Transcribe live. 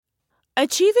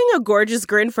Achieving a gorgeous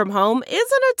grin from home isn't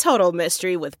a total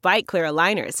mystery with Bite Clear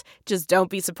aligners. Just don't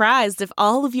be surprised if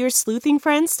all of your sleuthing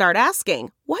friends start asking,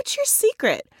 "What's your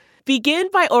secret?" Begin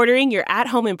by ordering your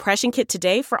at-home impression kit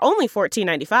today for only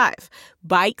 $14.95.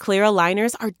 Bite Clear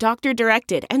aligners are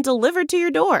doctor-directed and delivered to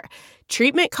your door.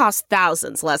 Treatment costs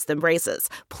thousands less than braces.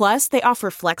 Plus, they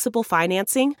offer flexible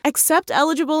financing, accept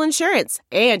eligible insurance,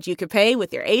 and you can pay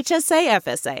with your HSA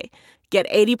FSA. Get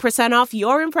 80% off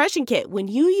your impression kit when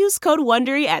you use code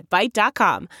WONDERY at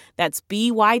Byte.com. That's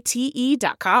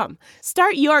BYTE.com.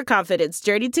 Start your confidence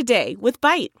journey today with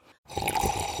Byte.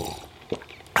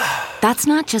 That's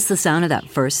not just the sound of that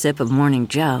first sip of Morning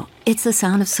Joe. It's the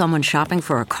sound of someone shopping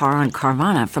for a car on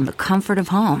Carvana from the comfort of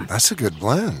home. That's a good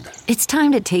blend. It's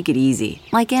time to take it easy,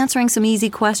 like answering some easy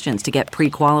questions to get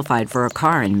pre-qualified for a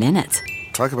car in minutes.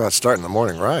 Talk about starting the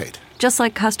morning right. Just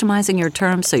like customizing your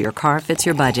terms so your car fits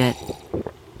your budget.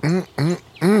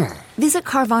 Visit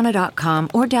Carvana.com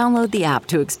or download the app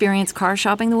to experience car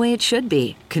shopping the way it should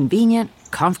be. Convenient,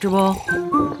 comfortable.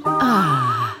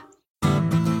 Ah.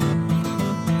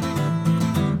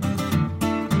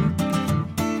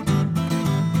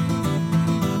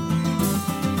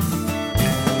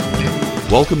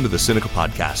 Welcome to the Sinica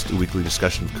Podcast, a weekly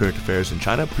discussion of current affairs in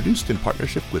China, produced in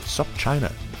partnership with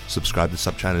SupChina. Subscribe to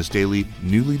SupChina's daily,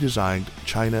 newly designed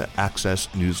China Access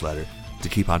newsletter to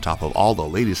keep on top of all the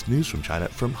latest news from China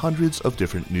from hundreds of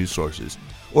different news sources.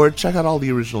 Or check out all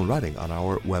the original writing on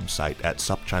our website at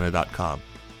supchina.com.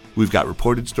 We've got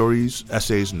reported stories,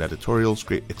 essays and editorials,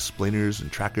 great explainers and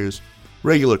trackers,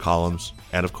 regular columns,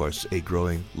 and of course, a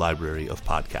growing library of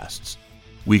podcasts.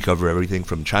 We cover everything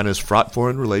from China's fraught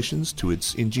foreign relations to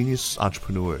its ingenious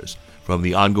entrepreneurs, from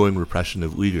the ongoing repression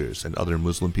of Uyghurs and other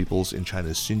Muslim peoples in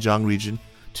China's Xinjiang region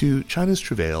to China's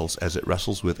travails as it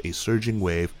wrestles with a surging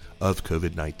wave of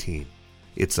COVID-19.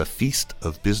 It's a feast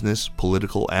of business,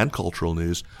 political, and cultural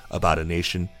news about a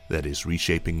nation that is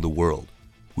reshaping the world.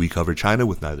 We cover China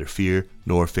with neither fear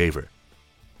nor favor.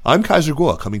 I'm Kaiser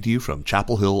Kuo, coming to you from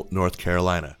Chapel Hill, North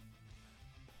Carolina.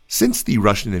 Since the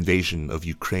Russian invasion of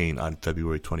Ukraine on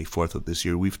February 24th of this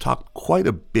year, we've talked quite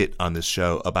a bit on this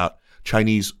show about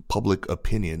Chinese public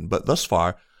opinion, but thus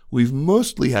far, we've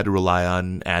mostly had to rely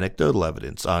on anecdotal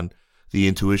evidence, on the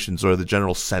intuitions or the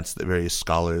general sense that various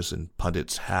scholars and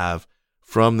pundits have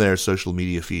from their social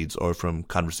media feeds or from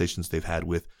conversations they've had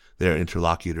with their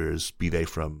interlocutors, be they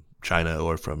from China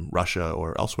or from Russia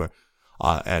or elsewhere,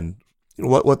 and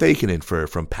what they can infer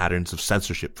from patterns of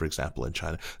censorship, for example, in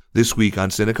China. This week on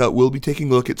Sinica, we'll be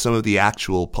taking a look at some of the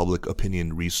actual public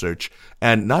opinion research,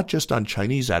 and not just on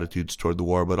Chinese attitudes toward the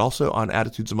war, but also on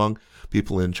attitudes among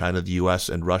people in China, the U.S.,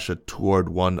 and Russia toward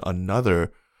one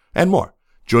another, and more.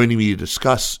 Joining me to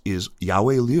discuss is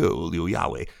Yawei Liu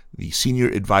Yawei, the senior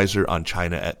advisor on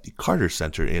China at the Carter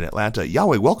Center in Atlanta.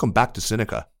 Yawei, welcome back to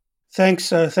Sinica. Thanks.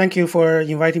 Thank you for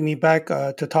inviting me back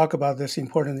to talk about this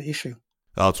important issue.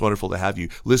 Oh, it's wonderful to have you.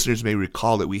 Listeners may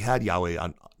recall that we had Yawei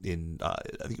on in I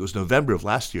think it was November of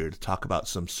last year to talk about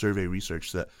some survey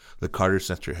research that the Carter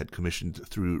Center had commissioned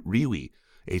through Riwi,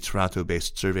 a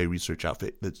Toronto-based survey research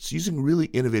outfit that's using really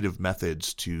innovative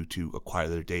methods to acquire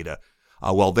their data.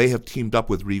 Well, they have teamed up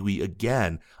with Riwi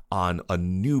again on a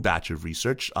new batch of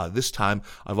research. This time,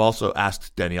 I've also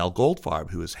asked Danielle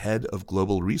Goldfarb, who is head of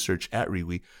global research at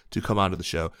Riwi, to come onto the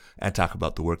show and talk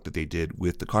about the work that they did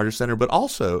with the Carter Center, but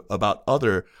also about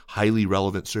other highly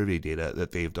relevant survey data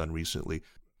that they've done recently.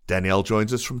 Danielle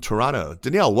joins us from Toronto.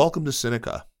 Danielle, welcome to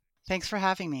Sinica. Thanks for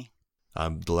having me.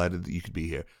 I'm delighted that you could be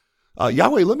here.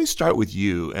 Yawei, let me start with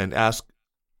you and ask,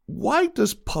 why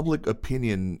does public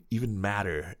opinion even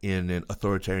matter in an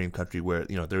authoritarian country where,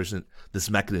 there isn't this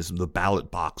mechanism, the ballot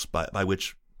box, by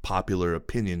which popular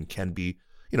opinion can be,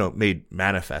 made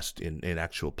manifest in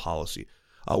actual policy?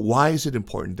 Why is it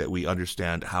important that we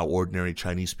understand how ordinary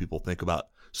Chinese people think about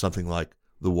something like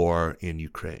the war in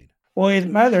Ukraine? Well, it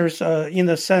matters in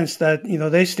the sense that,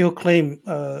 they still claim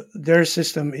their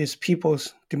system is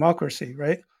people's democracy,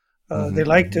 right? They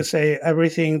like to say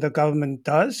everything the government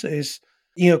does is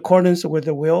in accordance with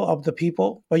the will of the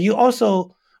people. But you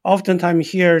also oftentimes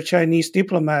hear Chinese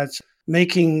diplomats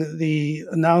making the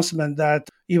announcement that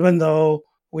even though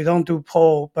we don't do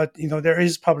poll, but there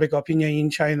is public opinion in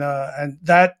China, and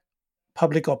that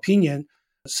public opinion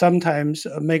sometimes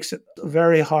makes it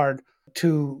very hard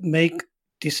to make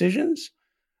decisions.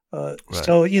 Right.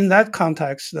 So in that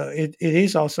context, it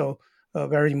is also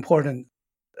very important.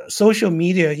 Social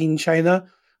media in China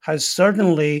has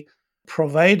certainly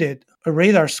provided a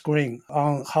radar screen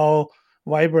on how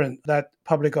vibrant that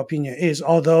public opinion is,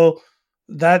 although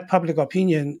that public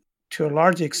opinion to a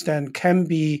large extent can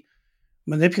be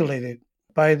manipulated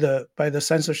by the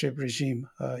censorship regime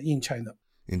in China.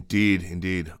 Indeed,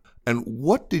 indeed. And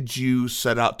what did you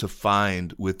set out to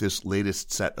find with this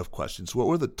latest set of questions? What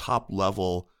were the top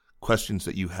level questions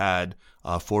that you had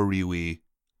for Yawei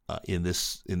in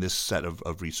this set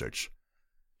of research?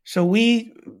 So it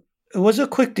was a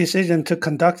quick decision to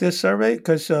conduct this survey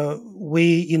because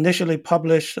we initially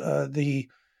published the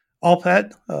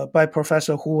op-ed by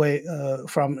Professor Yawei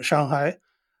from Shanghai.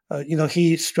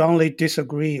 He strongly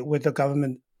disagreed with the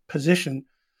government position.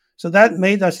 So that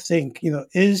made us think,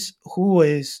 is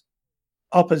Yawei's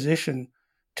opposition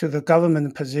to the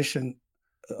government position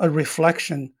a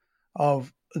reflection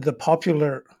of the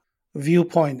popular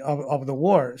viewpoint of the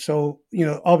war? So,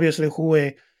 obviously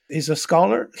Yawei is a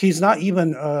scholar. He's not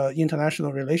even an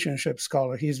international relationship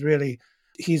scholar.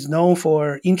 He's known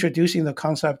for introducing the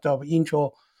concept of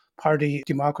intra-party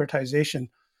democratization.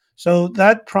 So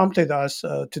that prompted us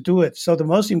to do it. So the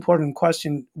most important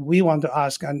question we want to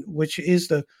ask, and which is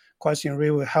the question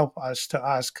really help us to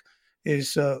ask,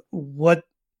 is what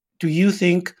do you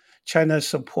think China's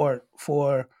support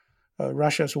for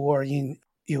Russia's war in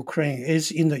Ukraine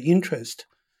is in the interest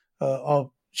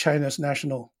of China's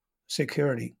national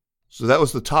security? So that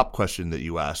was the top question that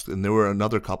you asked, and there were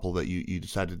another couple that you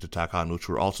decided to tack on, which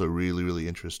were also really, really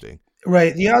interesting.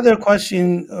 Right. The other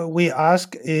question we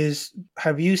ask is,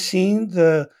 have you seen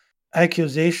the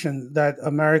accusation that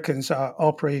Americans are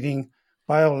operating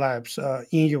biolabs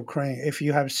in Ukraine? If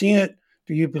you have seen it,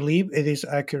 do you believe it is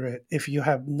accurate? If you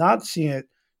have not seen it,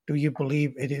 do you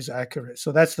believe it is accurate?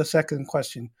 So that's the second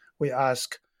question we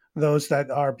ask those that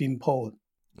are being polled.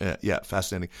 Yeah,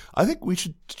 fascinating. I think we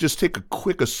should just take a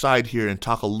quick aside here and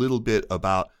talk a little bit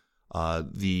about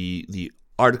the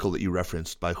article that you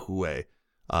referenced by Yawei,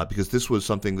 because this was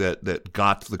something that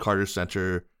got the Carter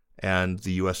Center and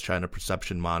the U.S.-China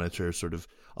Perception Monitor sort of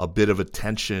a bit of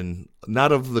attention,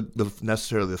 not of the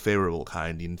necessarily the favorable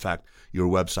kind. In fact, your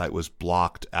website was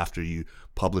blocked after you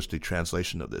published a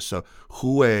translation of this. So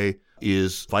Yawei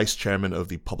is vice chairman of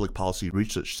the Public Policy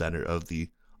Research Center of the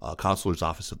Counselor's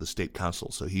Office of the State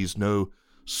Council. So he's no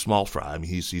small fry. I mean,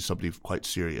 he's somebody quite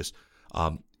serious.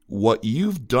 What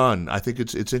you've done, I think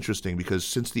it's interesting because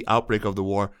since the outbreak of the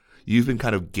war, you've been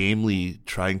kind of gamely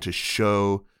trying to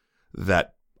show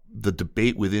that the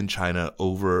debate within China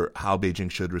over how Beijing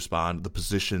should respond, the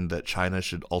position that China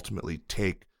should ultimately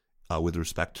take with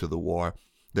respect to the war,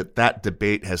 that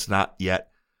debate has not yet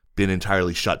been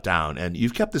entirely shut down. And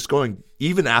you've kept this going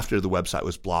even after the website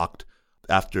was blocked,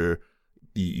 after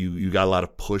you got a lot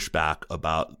of pushback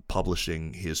about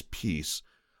publishing his piece.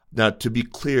 Now, to be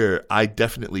clear, I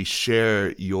definitely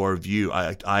share your view.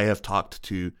 I have talked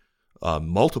to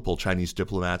multiple Chinese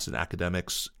diplomats and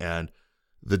academics, and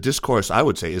the discourse, I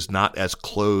would say, is not as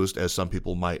closed as some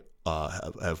people might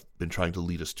have been trying to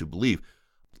lead us to believe.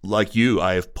 Like you,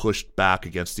 I have pushed back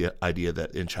against the idea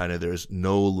that in China there is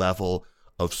no level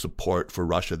of support for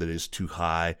Russia that is too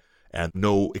high, and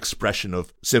no expression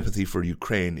of sympathy for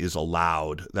Ukraine is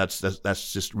allowed. That's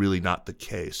just really not the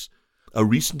case. A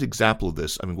recent example of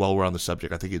this, I mean, while we're on the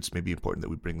subject, I think it's maybe important that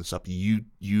we bring this up.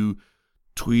 You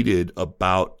tweeted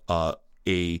about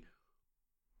a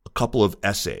couple of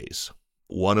essays.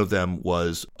 One of them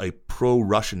was a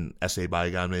pro-Russian essay by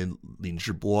a guy named Lin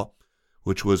Zhibo,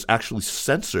 which was actually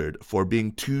censored for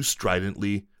being too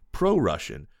stridently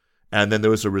pro-Russian. And then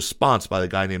there was a response by the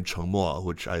guy named Cheng Mo,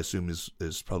 which I assume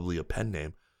is probably a pen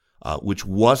name, which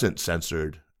wasn't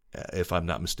censored, if I'm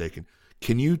not mistaken.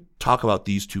 Can you talk about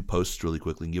these two posts really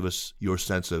quickly and give us your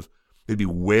sense of maybe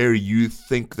where you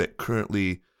think that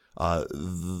currently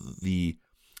the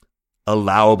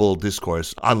allowable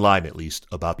discourse, online at least,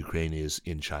 about Ukraine is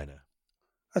in China?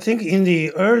 I think in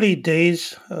the early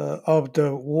days of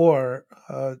the war,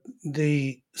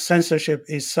 the censorship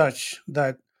is such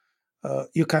that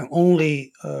you can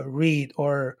only read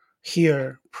or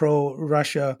hear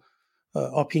pro-Russia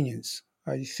opinions.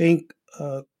 I think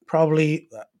probably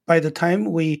by the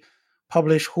time we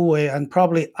published Yawei, and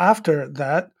probably after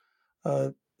that,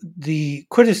 the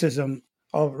criticism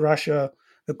of Russia,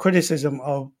 the criticism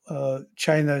of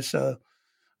China's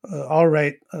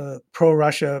outright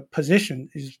pro-Russia position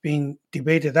is being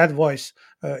debated. That voice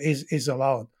is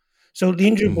allowed. So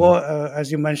Lin Zhibo,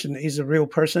 as you mentioned, is a real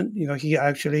person. He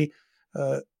actually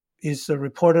is a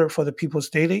reporter for the People's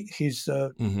Daily. He's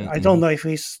I don't know if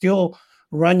he's still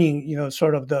running,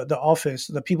 sort of the office,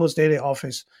 the People's Daily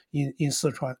office in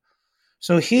Sichuan.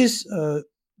 So his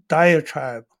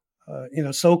diatribe,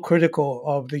 so critical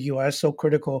of the U.S., so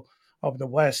critical of the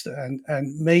West, and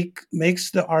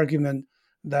makes the argument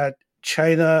that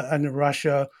China and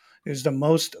Russia is the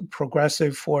most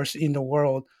progressive force in the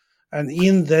world. And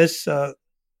in this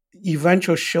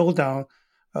eventual showdown,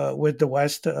 with the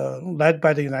West, led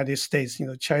by the United States.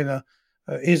 China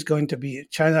is going to be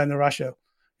China and Russia,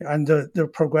 and the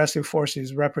progressive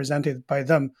forces represented by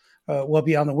them will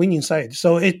be on the winning side.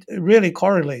 So it really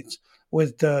correlates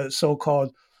with the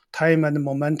so-called time and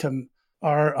momentum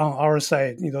are on our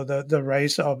side. The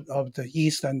rise of the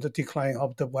East and the decline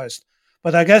of the West.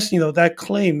 But I guess that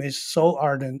claim is so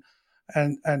ardent,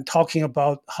 and talking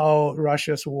about how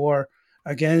Russia's war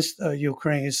against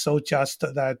Ukraine is so just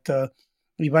that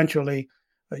eventually,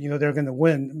 they're going to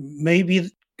win. Maybe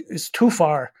it's too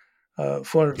far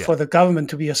for the government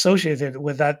to be associated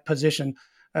with that position,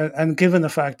 and given the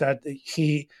fact that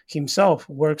he himself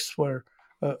works for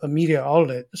a media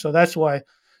outlet, so that's why.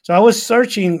 So I was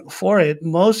searching for it.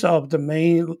 Most of the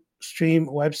mainstream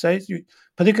websites,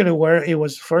 particularly where it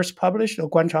was first published,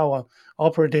 Guanchawang,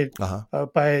 operated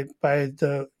by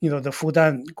the the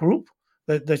Fudan group,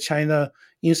 the China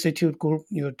Institute group,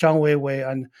 Zhang Weiwei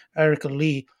and Eric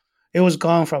Li. It was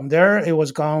gone from there. It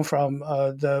was gone from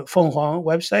the Fenghuang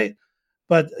website.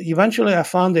 But eventually I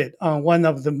found it on one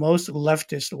of the most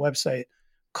leftist website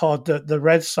called the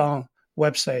Red Song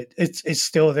website. It's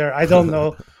still there. I don't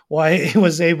know why it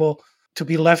was able to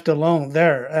be left alone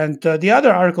there. And the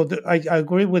other article, I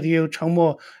agree with you, Cheng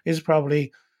Mo is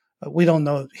probably, we don't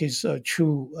know his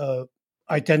true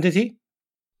identity.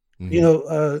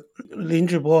 Lin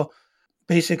Zhibo,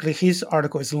 basically his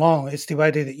article is long. It's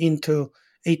divided into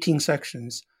 18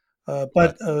 sections.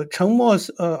 But Cheng Mo's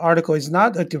article is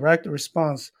not a direct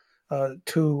response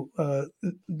to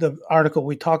the article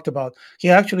we talked about. He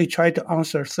actually tried to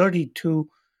answer 32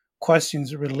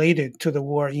 questions related to the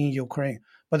war in Ukraine,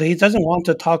 but he doesn't want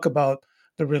to talk about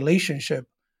the relationship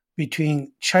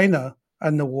between China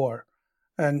and the war.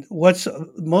 And what's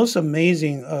most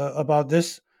amazing about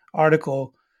this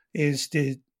article is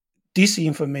the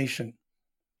disinformation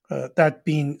that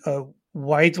being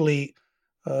widely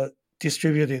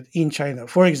distributed in China.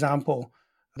 For example,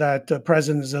 that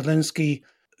President Zelensky,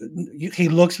 he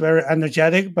looks very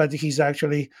energetic, but he's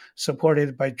actually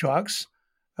supported by drugs.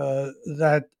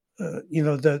 The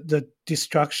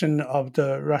destruction of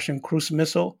the Russian cruise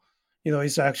missile,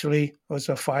 is actually was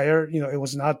a fire. It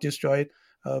was not destroyed.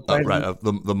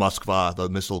 The Moskva, the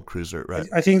missile cruiser, right?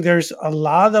 I think there's a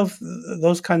lot of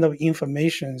those kind of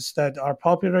informations that are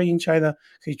popular in China.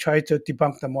 He tried to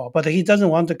debunk them all, but he doesn't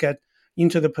want to get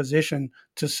into the position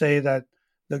to say that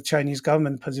the Chinese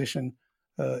government position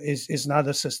is not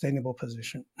a sustainable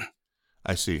position.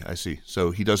 I see. So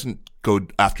he doesn't go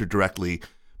after directly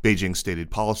Beijing's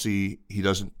stated policy. He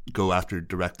doesn't go after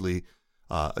directly.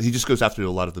 He just goes after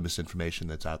a lot of the misinformation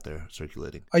that's out there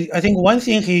circulating. I think one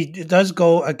thing he does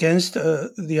go against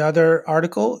the other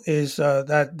article is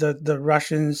that the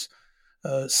Russians'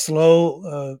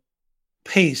 slow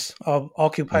pace of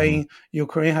occupying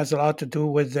Ukraine has a lot to do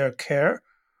with their care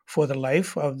for the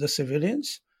life of the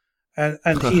civilians. And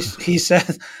he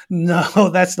said,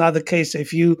 no, that's not the case.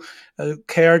 If you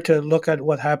care to look at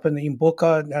what happened in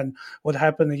Bucha and what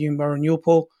happened in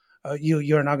Mariupol,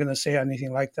 you're not going to say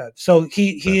anything like that. So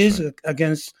he is right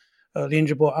against Lin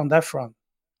Zhibo on that front.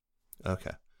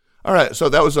 Okay. All right. So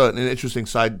that was an interesting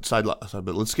side,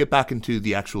 but let's get back into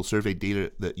the actual survey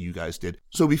data that you guys did.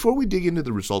 So before we dig into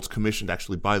the results commissioned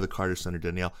actually by the Carter Center,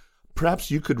 Danielle,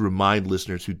 perhaps you could remind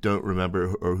listeners who don't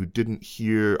remember or who didn't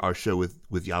hear our show with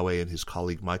Yawei and his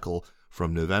colleague Michael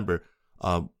from November,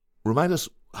 remind us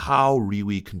how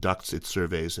ReWe conducts its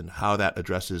surveys and how that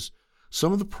addresses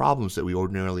some of the problems that we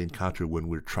ordinarily encounter when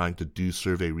we're trying to do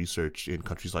survey research in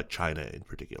countries like China in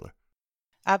particular.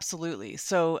 Absolutely.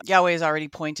 So Yawei has already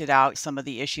pointed out some of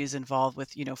the issues involved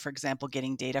with, for example,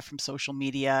 getting data from social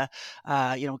media.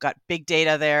 Got big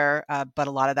data there, but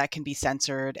a lot of that can be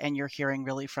censored, and you're hearing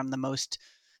really from the most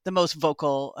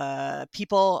vocal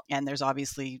people. And there's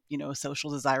obviously,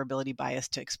 social desirability bias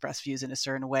to express views in a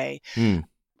certain way.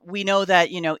 We know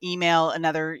that, email,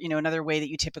 another way that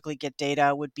you typically get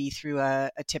data would be through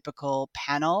a typical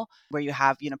panel where you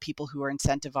have, people who are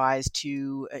incentivized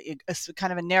to a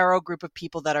kind of a narrow group of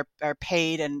people that are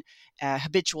paid and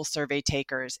habitual survey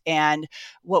takers. And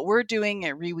what we're doing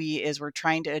at ReWe is we're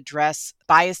trying to address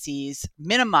biases,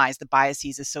 minimize the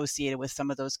biases associated with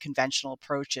some of those conventional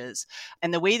approaches.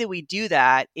 And the way that we do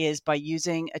that is by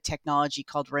using a technology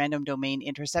called random domain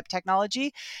intercept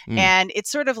technology. And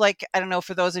it's sort of like, I don't know,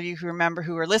 for those of you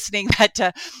who are listening,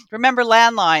 but remember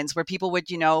landlines where people would,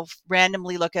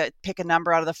 randomly pick a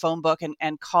number out of the phone book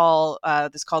and call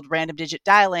this called random digit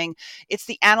dialing. It's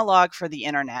the analog for the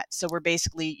internet. So we're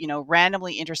basically,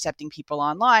 randomly intercepting people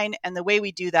online. And the way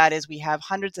we do that is we have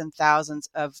hundreds and thousands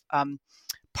of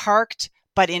parked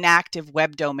but inactive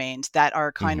web domains that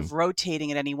are kind of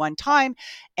rotating at any one time.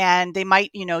 And they might,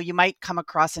 you might come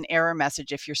across an error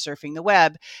message if you're surfing the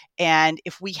web. And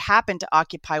if we happen to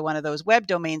occupy one of those web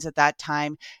domains at that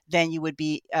time, then you would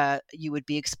be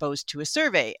exposed to a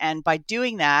survey. And by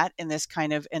doing that in this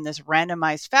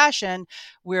randomized fashion,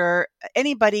 where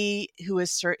anybody who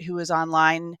is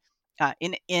online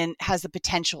has the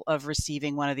potential of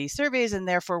receiving one of these surveys, and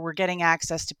therefore we're getting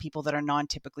access to people that are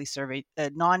non-typical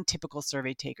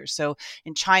survey takers. So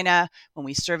in China, when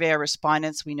we survey our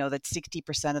respondents, we know that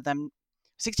 60% of them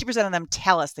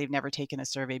tell us they've never taken a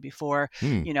survey before.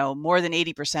 More than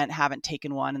 80% haven't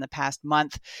taken one in the past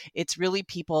month. It's really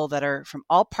people that are from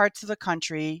all parts of the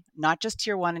country, not just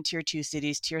tier 1 and tier 2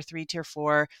 cities, tier 3, tier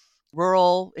 4,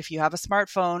 rural. If you have a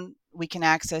smartphone, we can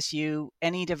access you,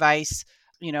 any device,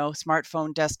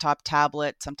 smartphone, desktop,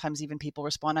 tablet. Sometimes even people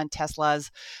respond on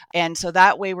Teslas. And so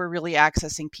that way we're really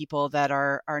accessing people that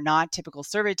are not typical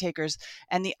survey takers.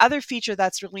 And the other feature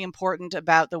that's really important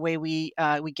about the way we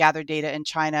gather data in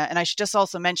China, and I should just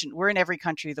also mention, we're in every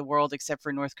country of the world except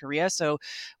for North Korea. So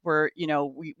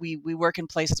we work in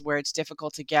places where it's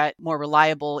difficult to get more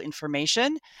reliable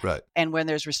information. Right. And when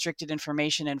there's restricted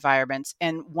information environments.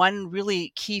 And one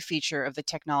really key feature of the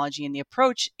technology and the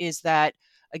approach is that,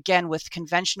 again, with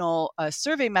conventional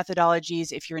survey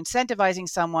methodologies, if you're incentivizing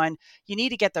someone, you need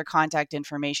to get their contact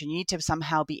information. You need to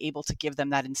somehow be able to give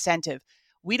them that incentive.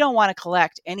 We don't want to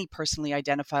collect any personally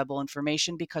identifiable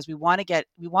information because we want to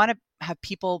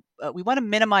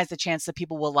minimize the chance that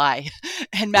people will lie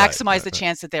and maximize the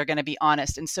chance that they're going to be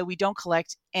honest. And so we don't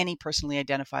collect any personally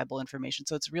identifiable information.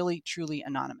 So it's really, truly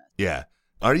anonymous. Yeah.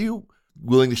 Are you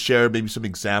willing to share maybe some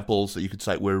examples that you could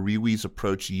cite where Riwi's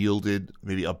approach yielded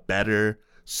maybe a better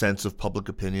sense of public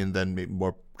opinion than maybe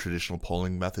more traditional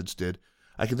polling methods did?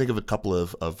 I can think of a couple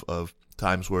of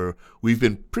times where we've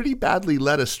been pretty badly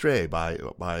led astray by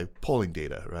polling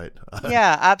data, right?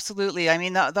 Yeah, absolutely. I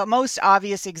mean, the most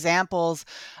obvious examples,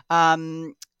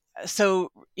 Riwi's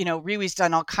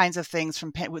done all kinds of things.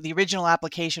 The original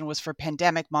application was for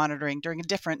pandemic monitoring during a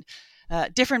different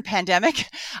pandemic,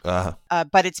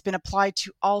 but it's been applied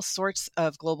to all sorts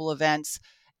of global events.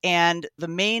 And the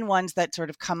main ones that sort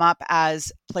of come up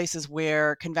as places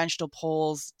where conventional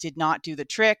polls did not do the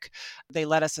trick, they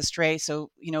led us astray. So,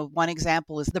 one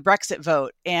example is the Brexit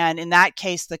vote. And in that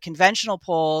case, the conventional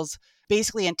polls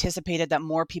basically anticipated that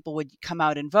more people would come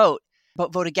out and vote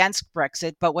against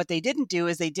Brexit. But what they didn't do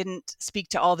is they didn't speak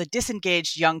to all the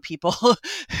disengaged young people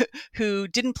who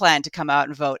didn't plan to come out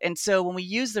and vote. And so when we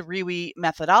use the Riwi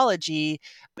methodology,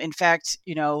 in fact,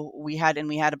 we had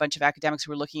a bunch of academics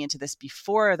who were looking into this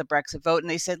before the Brexit vote. And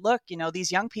they said, look,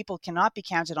 these young people cannot be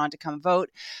counted on to come vote.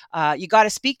 You got to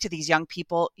speak to these young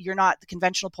people. The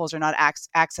conventional polls are not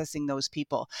accessing those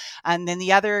people. And then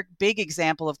the other big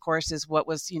example, of course, is what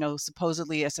was,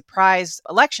 supposedly a surprise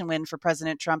election win for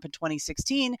President Trump in 2016.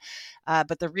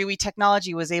 But the Riwi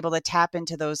technology was able to tap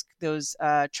into those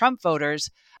Trump voters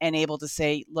and able to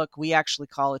say, look, we actually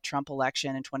call a Trump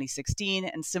election in 2016.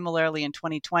 And similarly in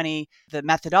 2020, the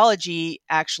methodology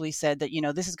actually said that,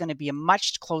 this is going to be a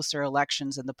much closer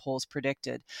elections than the polls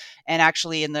predicted. And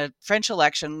actually in the French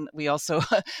election, we're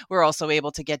also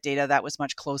able to get data that was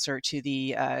much closer to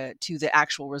the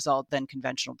actual result than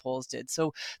conventional polls did.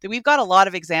 So we've got a lot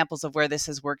of examples of where this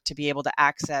has worked to be able to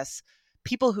access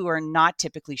people who are not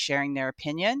typically sharing their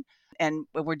opinion. And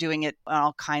we're doing it on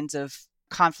all kinds of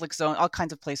conflict zone, all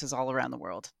kinds of places all around the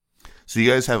world. So you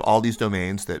guys have all these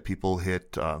domains that people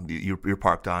hit, you're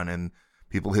parked on, and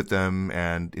people hit them,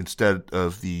 and instead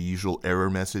of the usual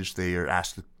error message, they are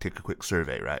asked to take a quick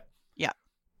survey, right? Yeah.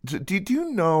 Do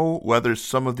you know whether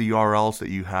some of the URLs that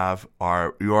you have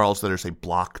are URLs that are, say,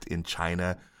 blocked in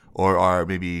China, or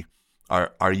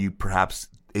are you perhaps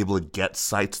able to get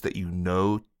sites that you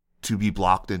know to be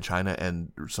blocked in China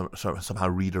and somehow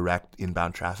redirect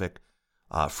inbound traffic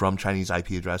from Chinese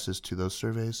IP addresses to those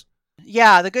surveys?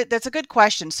 Yeah, that's a good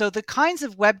question. So the kinds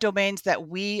of web domains that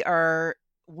we are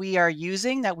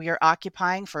using, that we are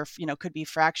occupying for, could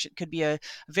be a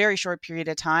very short period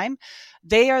of time,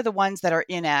 they are the ones that are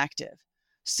inactive.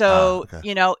 So,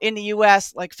 okay. In the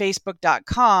US, like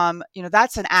Facebook.com,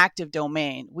 that's an active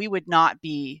domain. We would not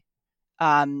be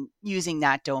using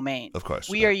that domain. Of course.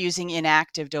 We are using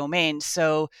inactive domains.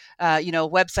 So,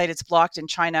 website it's blocked in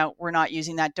China, we're not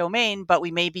using that domain, but we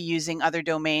may be using other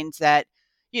domains that,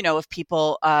 if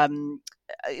people,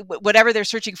 whatever they're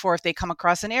searching for, if they come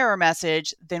across an error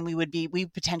message, then we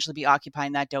potentially be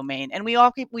occupying that domain. And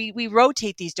we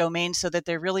rotate these domains so that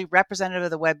they're really representative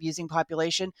of the web using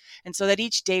population. And so that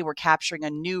each day we're capturing a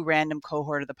new random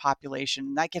cohort of the population.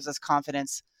 And that gives us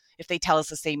confidence if they tell us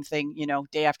the same thing,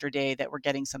 day after day, that we're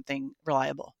getting something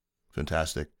reliable.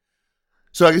 Fantastic.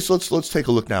 So I guess let's take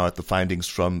a look now at the findings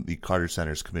from the Carter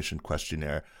Center's Commission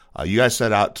questionnaire. You guys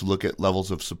set out to look at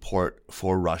levels of support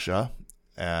for Russia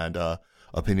and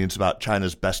opinions about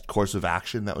China's best course of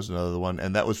action. That was another one,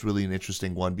 and that was really an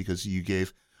interesting one because you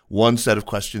gave one set of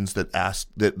questions that asked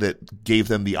that gave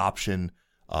them the option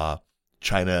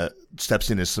China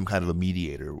steps in as some kind of a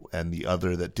mediator, and the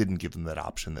other that didn't give them that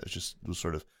option. That was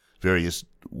sort of various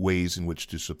ways in which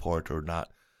to support or not.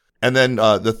 And then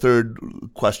the third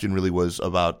question really was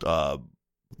about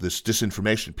this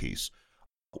disinformation piece.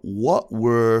 What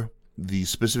were the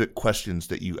specific questions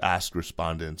that you asked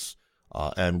respondents,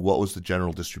 and what was the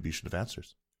general distribution of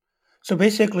answers? So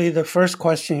basically, the first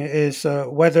question is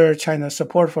whether China's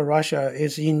support for Russia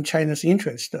is in China's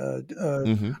interest.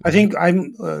 I think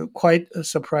I'm quite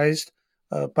surprised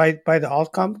by the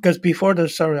outcome, because before the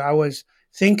survey, I was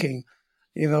thinking,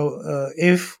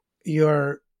 if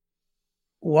you're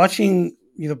watching,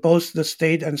 both the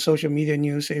state and social media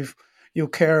news, if you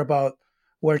care about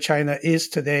where China is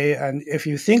today, and if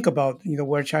you think about,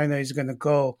 where China is going to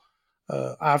go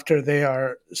after they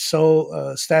are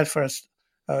so steadfast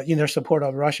in their support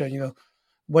of Russia,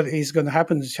 what is going to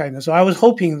happen to China. So I was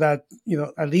hoping that,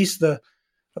 at least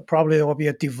probably there will be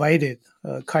a divided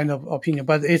kind of opinion,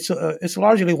 but it's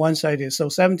largely one-sided. So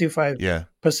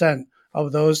 75%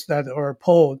 of those that are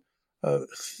polled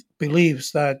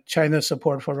believes that China's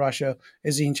support for Russia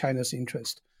is in China's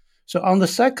interest. So on the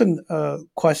second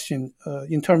question,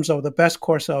 in terms of the best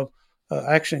course of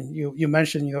action, you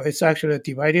mentioned, it's actually a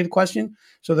divided question.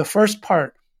 So the first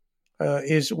part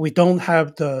is we don't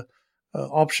have the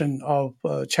option of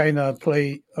China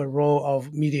play a role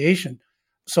of mediation.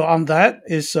 So on that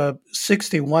is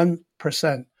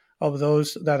 61% of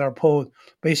those that are polled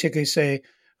basically say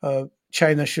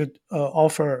China should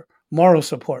offer moral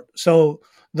support. So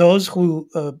those who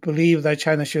believe that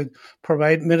China should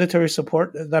provide military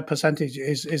support, that percentage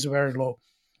is very low.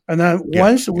 And then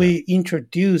once we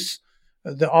introduce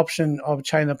the option of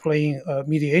China playing a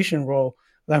mediation role,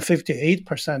 then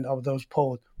 58% of those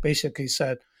polled basically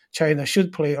said China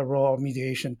should play a role of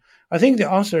mediation. I think the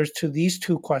answers to these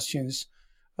two questions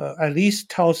at least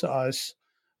tells us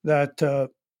that, the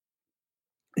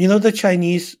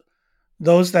Chinese,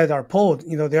 those that are polled,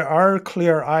 they are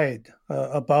clear-eyed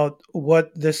about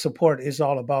what this support is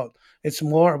all about. It's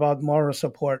more about moral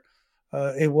support.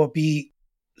 It will be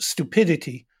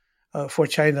stupidity for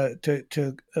China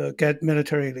to get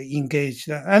militarily engaged.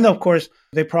 And of course,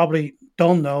 they probably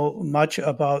don't know much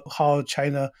about how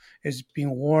China is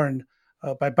being warned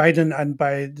by Biden and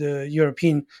by the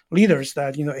European leaders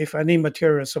that, if any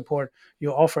material support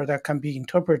you offer that can be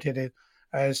interpreted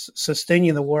as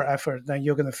sustaining the war effort, then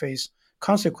you're going to face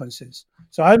consequences.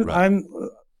 So I'm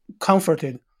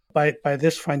comforted by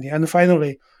this finding. And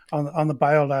finally, on the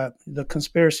biolab, the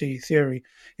conspiracy theory,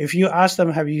 if you ask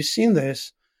them, have you seen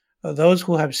this? Those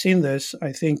who have seen this,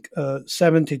 I think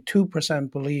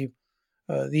 72% believe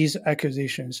these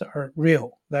accusations are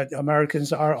real, that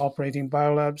Americans are operating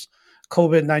biolabs.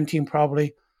 COVID-19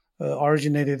 probably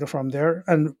originated from there.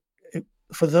 And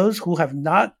for those who have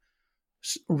not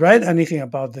read anything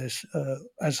about this,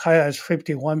 as high as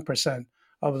 51%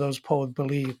 of those polled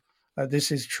believe that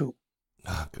this is true.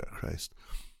 Oh, God Christ.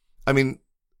 I mean,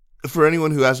 for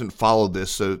anyone who hasn't followed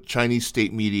this, so Chinese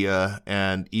state media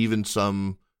and even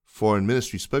some foreign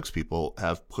ministry spokespeople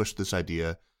have pushed this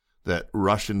idea that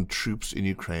Russian troops in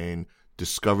Ukraine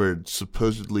discovered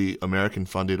supposedly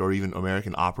American-funded or even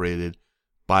American-operated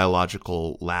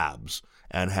biological labs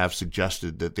and have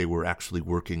suggested that they were actually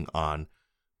working on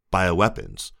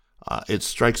bioweapons. It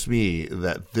strikes me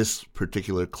that this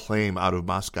particular claim out of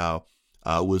Moscow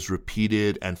was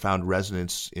repeated and found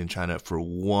resonance in China for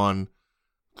one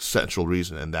central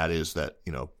reason, and that is that,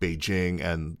 Beijing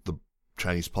and the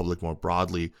Chinese public more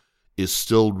broadly is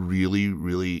still really,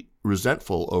 really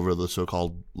resentful over the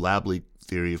so-called lab leak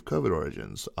theory of COVID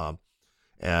origins,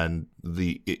 and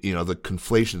the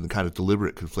conflation, the kind of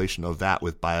deliberate conflation of that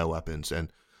with bioweapons,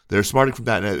 and they're smarting from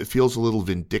that, and it feels a little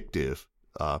vindictive.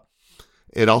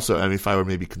 It also, if I were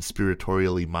maybe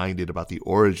conspiratorially minded about the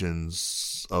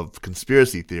origins of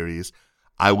conspiracy theories,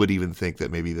 I would even think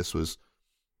that maybe this was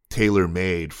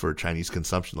tailor-made for Chinese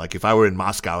consumption. Like if I were in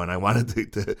Moscow and I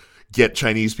wanted to get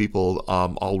Chinese people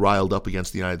all riled up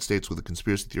against the United States with a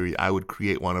conspiracy theory, I would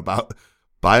create one about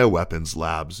bioweapons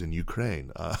labs in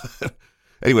Ukraine.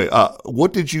 Anyway,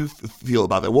 what did you feel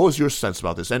about that? What was your sense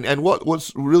about this? And what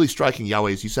was really striking,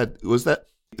 Yawei, as you said, was that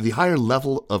the higher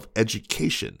level of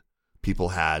education people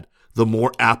had the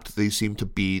more apt they seem to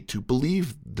be to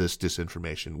believe this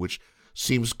disinformation, which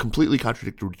seems completely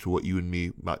contradictory to what you and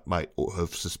me might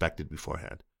have suspected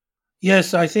beforehand.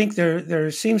 Yes, I think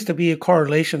there seems to be a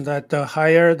correlation that the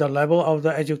higher the level of the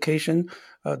education,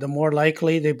 the more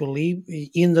likely they believe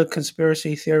in the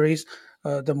conspiracy theories,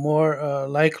 the more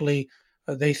likely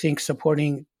they think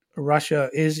supporting Russia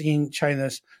is in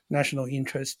China's national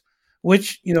interest,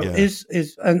 which Yeah. is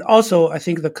and also I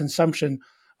think the consumption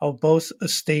of both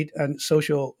state and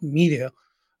social media.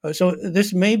 So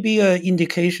this may be an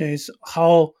indication is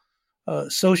how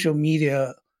social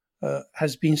media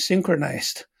has been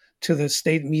synchronized to the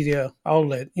state media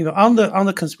outlet. On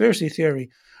the conspiracy theory,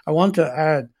 I want to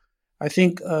add, I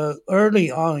think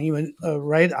early on, even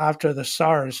right after the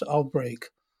SARS outbreak,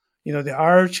 there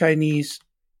are Chinese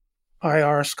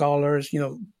IR scholars,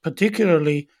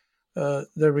 particularly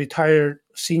the retired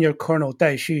senior colonel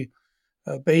Dai Xu,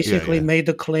 basically made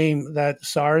the claim that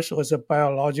SARS was a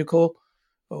biological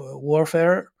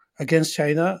warfare against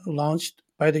China launched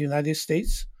by the United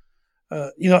States.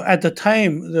 At the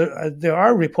time, there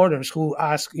are reporters who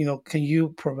ask, can you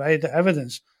provide the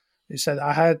evidence? They said,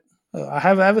 I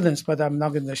have evidence, but I'm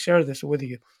not going to share this with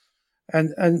you.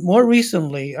 And more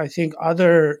recently, I think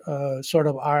other sort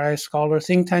of RI scholar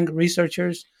think tank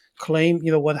researchers claim,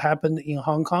 what happened in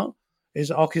Hong Kong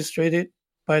is orchestrated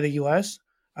by the U.S.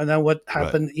 and then what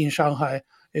happened in Shanghai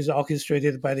is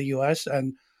orchestrated by the U.S.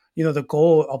 And the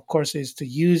goal, of course, is to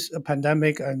use a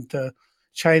pandemic and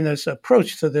China's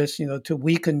approach to this, to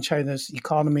weaken China's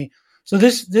economy. So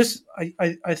this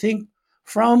I think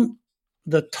from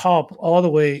the top all the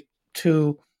way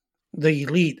to the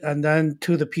elite and then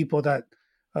to the people that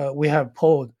we have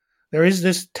polled, there is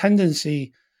this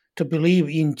tendency to believe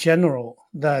in general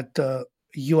that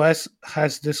U.S.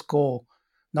 has this goal,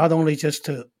 not only just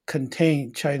to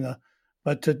contain China,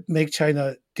 but to make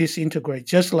China disintegrate,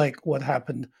 just like what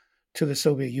happened to the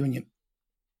Soviet Union.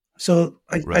 So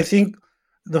I think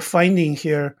the finding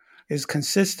here is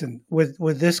consistent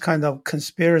with this kind of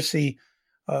conspiracy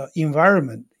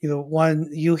environment. When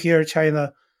you hear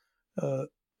China,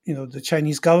 the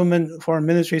Chinese government foreign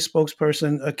ministry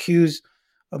spokesperson accuse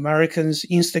Americans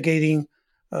instigating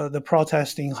the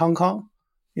protest in Hong Kong,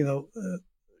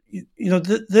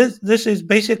 this is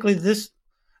basically this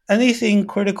anything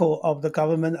critical of the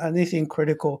government, anything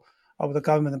critical of the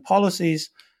government policies,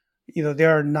 they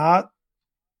are not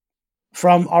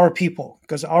from our people,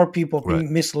 because our people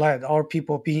being misled, our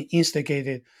people being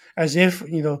instigated, as if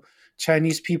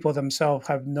Chinese people themselves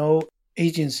have no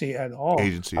agency at all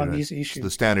on these issues. It's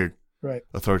the standard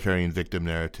authoritarian victim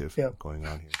narrative going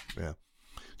on here. Yeah.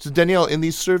 So Danielle, in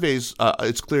these surveys,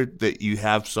 it's clear that you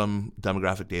have some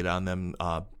demographic data on them,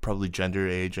 probably gender,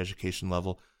 age, education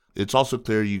level. It's also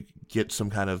clear you get some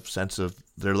kind of sense of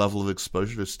their level of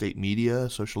exposure to state media,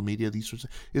 social media, these sorts of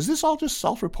things. Is this all just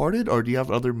self-reported, or do you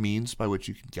have other means by which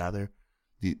you can gather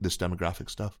this demographic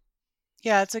stuff?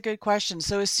 Yeah, it's a good question.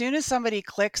 So as soon as somebody's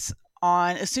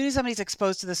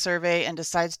exposed to the survey and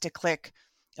decides to click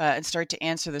and start to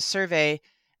answer the survey,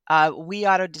 we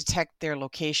auto-detect their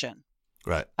location.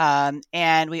 Right.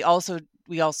 And we also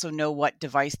know what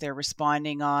device they're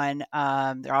responding on,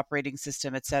 their operating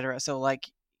system, et cetera. So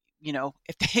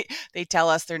if they tell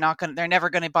us they're never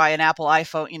going to buy an Apple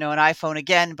iPhone, an iPhone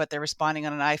again, but they're responding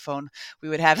on an iPhone, we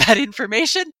would have that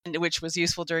information, which was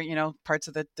useful during, parts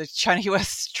of the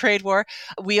China-US trade war.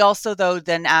 We also, though,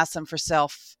 then ask them for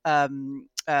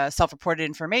self-reported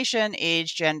information,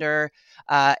 age, gender,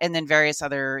 and then various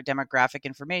other demographic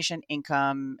information,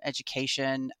 income,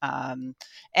 education. And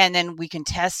then we can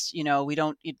test,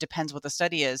 it depends what the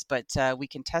study is, but we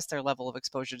can test their level of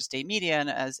exposure to state media. And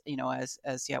as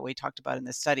Yawei talked about in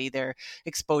this study, their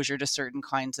exposure to certain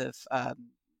kinds of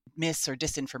myths or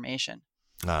disinformation.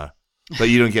 But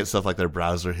you don't get stuff like their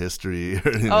browser history or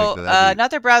anything like that?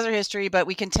 Not their browser history, but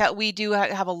we can tell. We do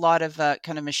have a lot of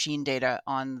kind of machine data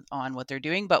on what they're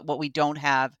doing. But what we don't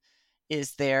have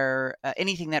is their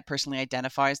anything that personally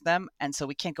identifies them, and so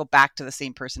we can't go back to the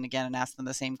same person again and ask them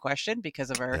the same question because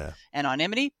of our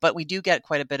anonymity. But we do get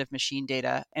quite a bit of machine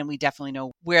data, and we definitely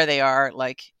know where they are.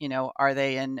 Like, are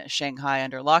they in Shanghai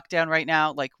under lockdown right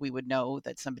now? Like, we would know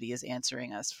that somebody is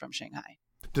answering us from Shanghai.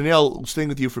 Danielle, staying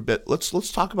with you for a bit,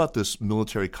 let's talk about this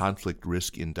military conflict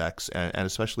risk index and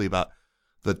especially about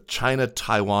the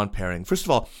China-Taiwan pairing. First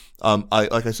of all,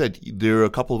 like I said, there are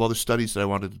a couple of other studies that I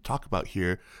wanted to talk about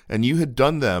here, and you had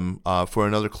done them for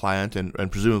another client, and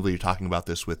presumably you're talking about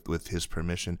this with his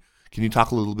permission. Can you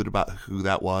talk a little bit about who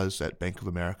that was at Bank of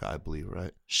America, I believe,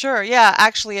 right? Sure. Yeah.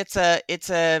 Actually, it's a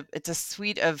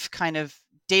suite of kind of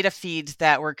data feeds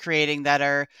that we're creating that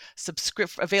are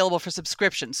available for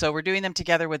subscription. So we're doing them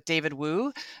together with David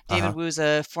Wu. David Wu is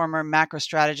a former macro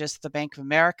strategist at the Bank of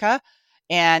America.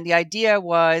 And the idea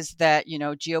was that,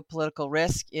 geopolitical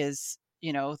risk is,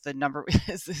 the number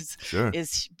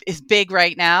is big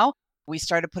right now. We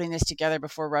started putting this together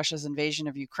before Russia's invasion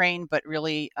of Ukraine, but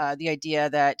really the idea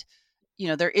that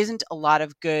there isn't a lot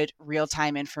of good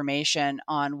real-time information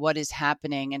on what is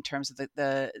happening in terms of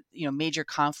the major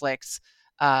conflicts,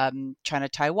 China,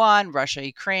 Taiwan, Russia,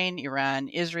 Ukraine, Iran,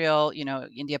 Israel,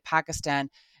 India, Pakistan.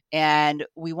 And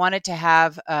we wanted to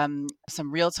have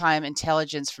some real-time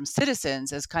intelligence from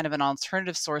citizens as kind of an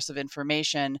alternative source of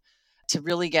information to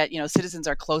really get, citizens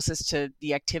are closest to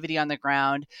the activity on the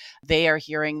ground. They are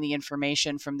hearing the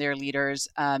information from their leaders,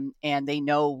 and they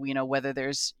know,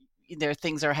 whether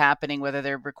things are happening, whether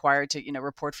they're required to,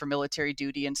 report for military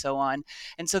duty and so on.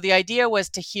 And so the idea was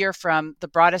to hear from the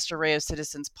broadest array of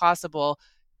citizens possible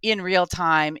in real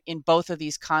time in both of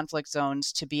these conflict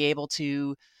zones, to be able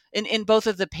to, in both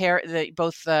of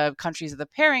both countries of the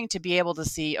pairing, to be able to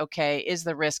see, okay, is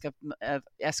the risk of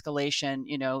escalation,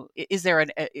 is there an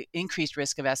increased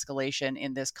risk of escalation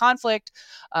in this conflict,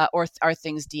 or are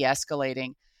things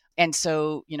de-escalating? And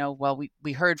so,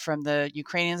 we heard from the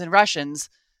Ukrainians and Russians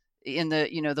in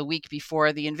the week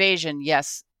before the invasion,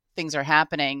 yes, things are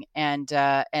happening, and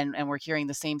we're hearing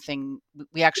the same thing.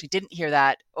 We actually didn't hear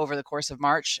that over the course of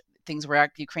March.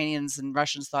 Ukrainians and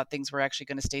Russians thought things were actually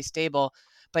going to stay stable,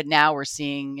 but now we're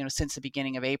seeing, since the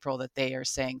beginning of April, that they are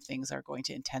saying things are going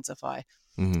to intensify.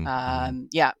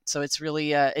 So it's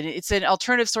really it's an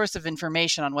alternative source of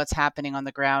information on what's happening on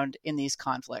the ground in these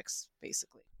conflicts,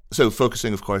 basically. So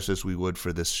focusing, of course, as we would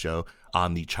for this show,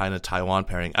 on the China-Taiwan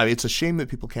pairing. I mean, it's a shame that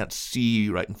people can't see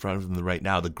right in front of them right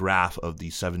now the graph of the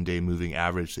 7-day moving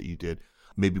average that you did.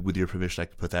 Maybe with your permission, I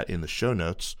could put that in the show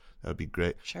notes. That would be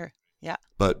great. Sure. Yeah.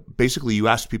 But basically, you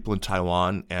asked people in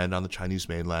Taiwan and on the Chinese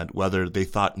mainland whether they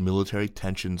thought military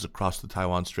tensions across the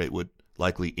Taiwan Strait would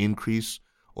likely increase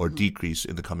or decrease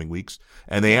in the coming weeks.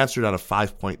 And they answered on a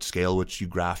 5-point scale, which you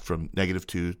graphed from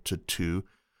 -2 to 2.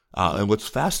 And what's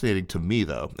fascinating to me,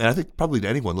 though, and I think probably to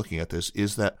anyone looking at this,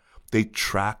 is that they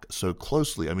track so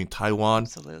closely. I mean, Taiwan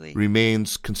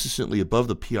remains consistently above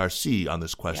the PRC on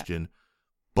this question,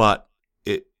 but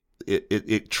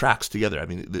it tracks together. I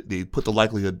mean, they put the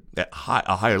likelihood at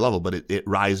a higher level, but it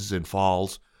rises and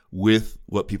falls with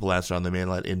what people answer on the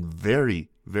mainland in very,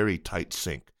 very tight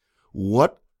sync.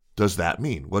 What does that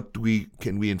mean? What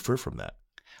can we infer from that?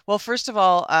 Well, first of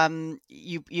all,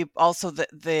 you also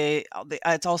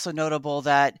it's also notable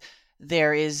that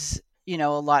there is, a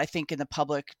lot, I think, in the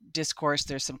public discourse,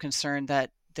 there's some concern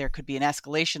that there could be an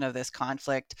escalation of this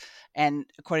conflict. And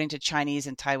according to Chinese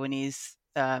and Taiwanese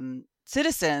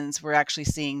citizens, we're actually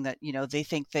seeing that, they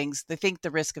think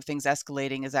the risk of things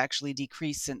escalating has actually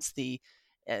decreased since the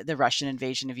Russian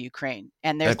invasion of Ukraine,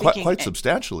 and they're thinking quite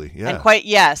substantially, yeah,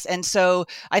 yes. And so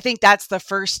I think that's the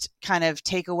first kind of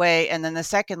takeaway, and then the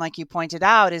second, like you pointed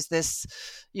out, is this,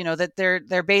 that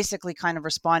they're basically kind of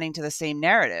responding to the same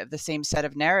narrative, the same set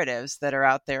of narratives that are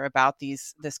out there about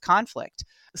this conflict.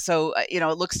 So it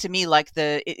looks to me like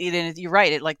you're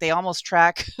right. Like they almost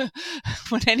track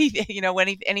when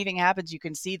anything happens, you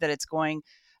can see that it's going.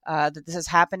 That this is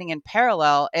happening in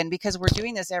parallel, and because we're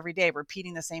doing this every day,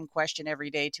 repeating the same question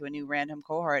every day to a new random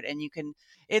cohort, and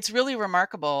it's really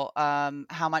remarkable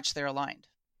how much they're aligned.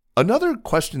 Another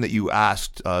question that you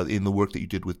asked in the work that you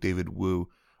did with David Wu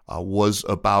was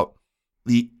about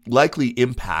the likely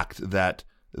impact that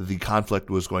the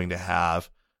conflict was going to have,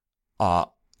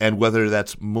 and whether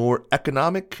that's more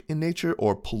economic in nature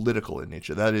or political in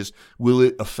nature. That is, will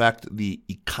it affect the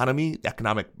economy,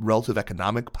 relative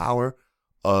economic power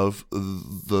of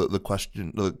the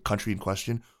country in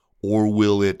question, or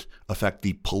will it affect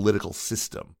the political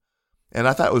system? And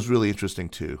I thought it was really interesting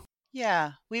too.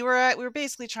 Yeah, we were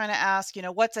basically trying to ask,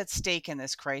 what's at stake in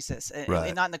this crisis,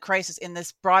 right. Not in the crisis, in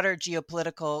this broader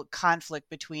geopolitical conflict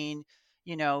between,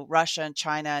 Russia and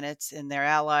China and their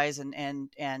allies, and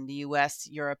the U.S.,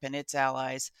 Europe, and its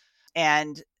allies.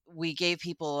 And we gave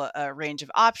people a range of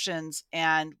options,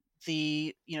 and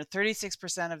the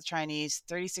 36% of Chinese,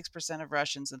 36% of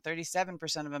Russians, and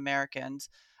 37% of Americans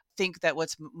think that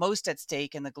what's most at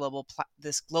stake in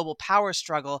this global power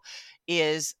struggle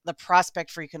is the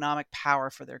prospect for economic power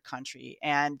for their country.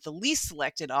 And the least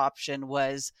selected option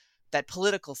was that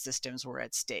political systems were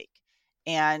at stake.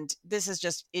 And this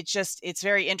is it's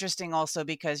very interesting also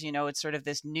because, it's sort of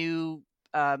this new,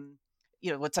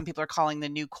 what some people are calling the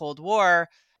new Cold War.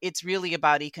 It's really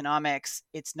about economics.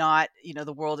 It's not,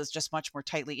 the world is just much more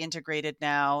tightly integrated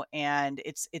now, and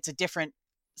it's a different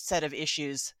set of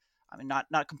issues I mean,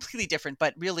 not completely different,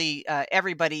 but really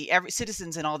every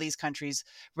citizens in all these countries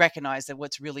recognize that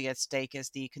what's really at stake is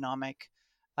the economic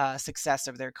success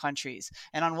of their countries.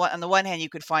 And on the one hand, you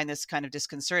could find this kind of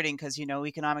disconcerting because,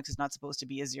 economics is not supposed to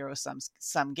be a zero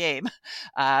sum game,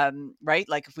 right?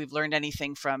 Like if we've learned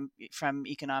anything from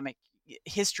economic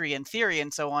history and theory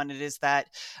and so on, it is that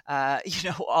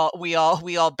we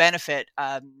all benefit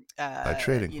by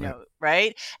trading,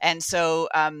 right? And so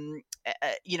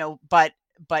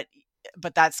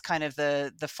but that's kind of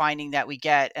the finding that we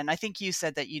get. And I think you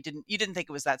said that you didn't think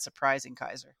it was that surprising,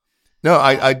 Kaiser. No,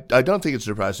 I don't think it's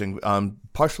surprising.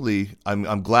 Partially,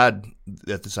 I'm glad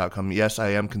at this outcome. Yes, I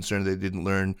am concerned they didn't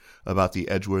learn about the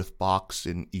Edgeworth box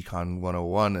in Econ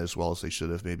 101 as well as they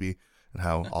should have, maybe, and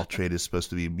how all trade is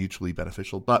supposed to be mutually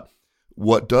beneficial. But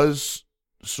what does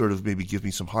sort of maybe give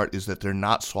me some heart is that they're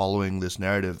not swallowing this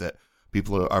narrative that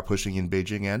people are pushing in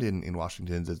Beijing and in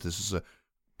Washington, that this is a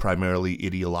primarily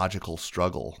ideological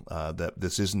struggle, that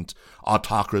this isn't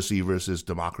autocracy versus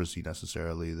democracy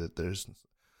necessarily, that there's...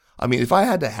 I mean, if I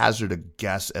had to hazard a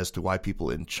guess as to why people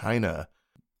in China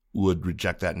would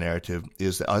reject that narrative,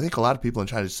 is that I think a lot of people in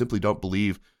China simply don't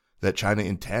believe that China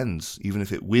intends, even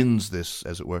if it wins this,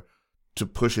 as it were, to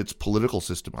push its political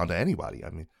system onto anybody.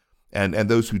 I mean, and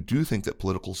those who do think that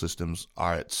political systems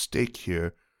are at stake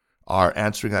here are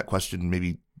answering that question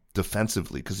maybe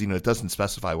defensively, because, it doesn't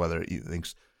specify whether it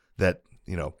thinks that,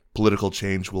 political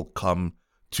change will come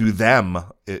to them.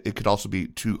 It could also be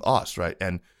to us, right?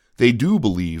 And they do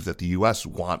believe that the U.S.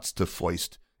 wants to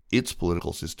foist its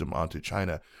political system onto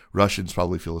China. Russians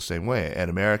probably feel the same way. And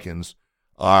Americans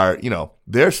are,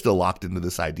 they're still locked into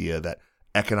this idea that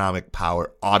economic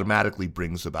power automatically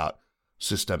brings about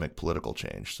systemic political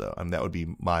change. So that would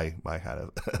be my kind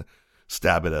of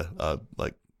stab at a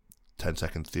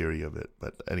 10-second theory of it.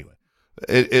 But anyway,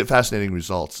 fascinating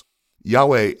results.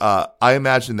 Yawei, I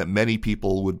imagine that many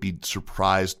people would be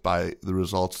surprised by the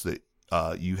results that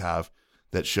you have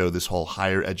that show this whole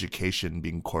higher education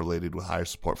being correlated with higher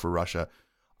support for Russia.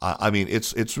 I mean,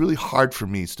 it's really hard for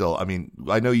me still. I mean,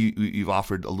 I know you've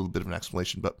offered a little bit of an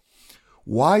explanation, but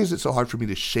why is it so hard for me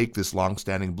to shake this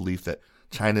longstanding belief that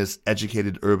China's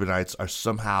educated urbanites are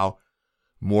somehow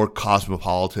more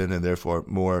cosmopolitan and therefore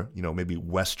more, maybe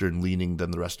Western leaning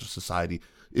than the rest of society?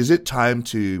 Is it time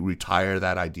to retire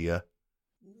that idea?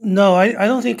 No, I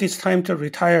don't think it's time to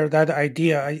retire that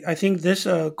idea. I think this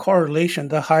correlation,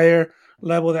 the higher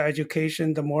level of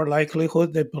education, the more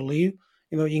likelihood they believe,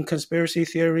 in conspiracy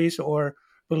theories or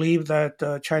believe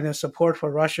that China's support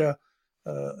for Russia,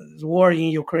 the war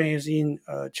in Ukraine is in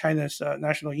China's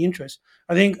national interest.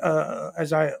 I think,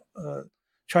 as I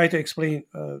tried to explain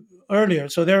earlier,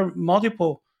 so there are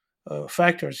multiple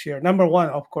factors here. Number one,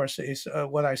 of course, is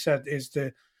what I said is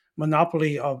the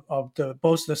monopoly of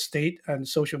both the state and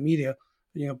social media,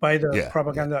 by the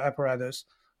propaganda apparatus.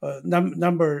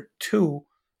 Number two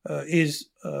is,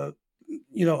 I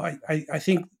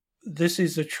think this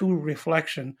is a true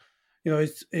reflection.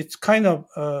 It's kind of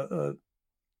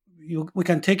we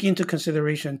can take into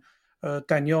consideration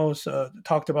Danielle's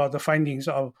talked about the findings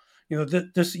of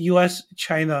this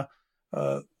U.S.-China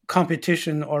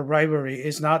competition or rivalry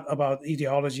is not about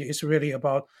ideology. It's really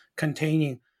about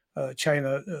containing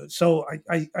China. So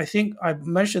I think I've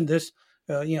mentioned this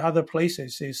in other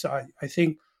places. Is I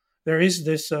think there is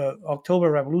this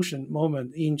October Revolution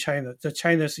moment in China. The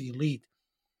China's elite,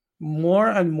 more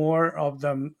and more of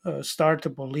them start to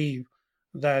believe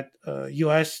that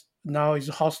U.S. now is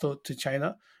hostile to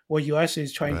China. What U.S.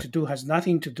 is trying to do has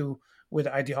nothing to do with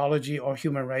ideology or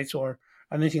human rights or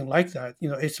anything like that.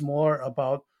 It's more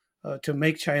about to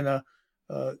make China,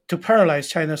 to paralyze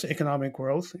China's economic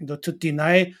growth, to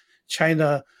deny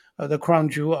China the crown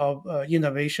jewel of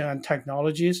innovation and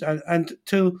technologies, and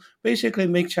to basically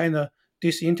make China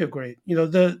disintegrate.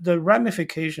 The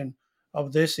ramification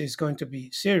of this is going to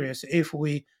be serious if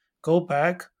we go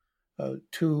back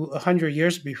to 100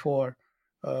 years before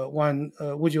when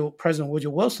President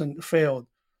Woodrow Wilson failed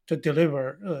to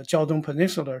deliver Jiaodong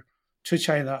Peninsula to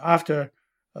China after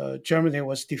Germany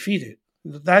was defeated.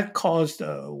 That caused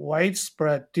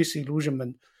widespread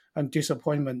disillusionment and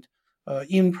disappointment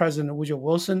in President Woodrow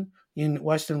Wilson, in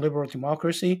Western liberal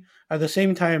democracy. At the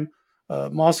same time,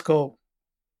 Moscow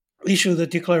issued a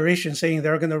declaration saying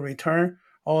they're going to return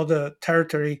all the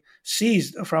territory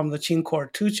seized from the Qing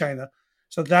court to China.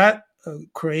 So that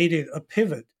created a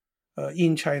pivot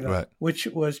in China, which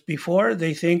was before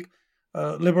they think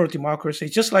liberal democracy,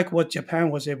 just like what Japan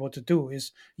was able to do,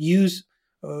 is use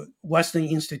Western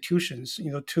institutions,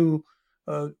 to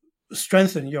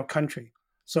strengthen your country.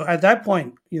 So at that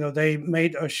point, they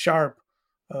made a sharp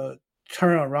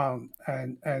turnaround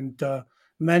and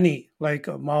many, like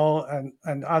Mao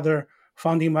and other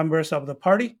founding members of the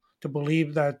party, to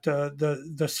believe that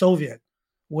the Soviet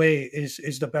way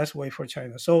is the best way for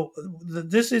China. So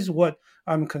this is what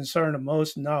I'm concerned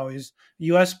most now is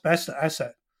U.S. best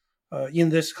asset in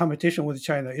this competition with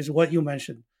China is what you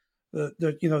mentioned,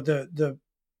 the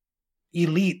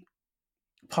elite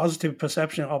positive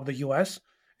perception of the U.S.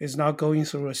 is now going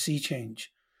through a sea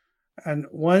change. And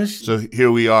once, so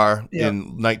here we are yeah,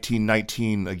 in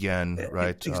 1919 again,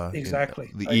 right? Exactly.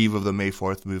 The eve of the May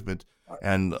 4th movement,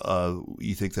 and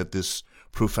you think that this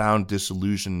profound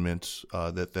disillusionment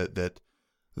that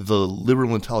the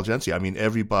liberal intelligentsia, I mean,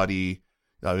 everybody,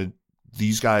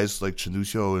 these guys like Chen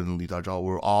Duxiu and Li Dazhao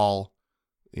were all,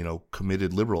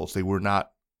 committed liberals. They were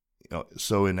not,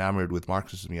 so enamored with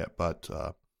Marxism yet, but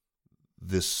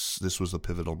this was a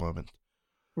pivotal moment.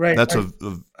 Right. That's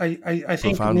I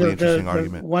think profoundly interesting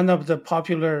argument. One of the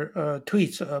popular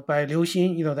tweets by Liu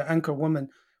Xin, the anchor woman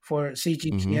for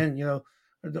CGTN,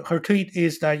 her tweet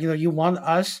is that, you want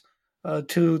us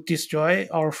to destroy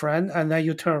our friend and then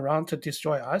you turn around to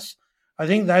destroy us. I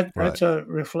think that's a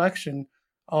reflection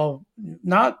of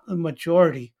not a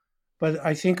majority, but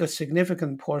I think a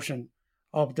significant portion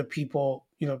of the people,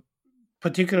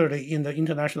 particularly in the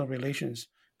international relations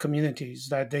communities,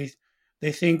 that they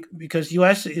think because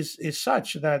U.S. is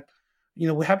such that,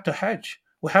 we have to hedge.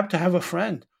 We have to have a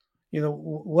friend.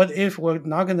 What if we're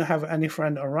not going to have any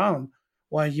friend around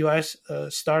when U.S.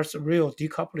 starts real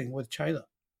decoupling with China?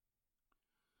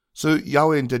 So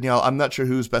Yawei and Danielle, I'm not sure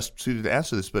who's best suited to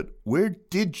answer this, but where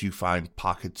did you find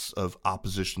pockets of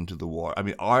opposition to the war? I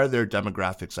mean, are there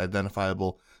demographics,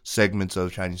 identifiable segments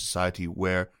of Chinese society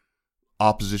where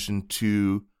opposition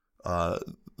to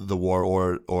the war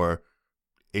or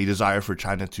a desire for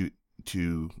China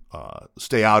to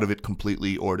stay out of it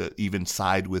completely or to even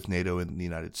side with NATO and the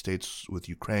United States with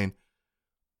Ukraine,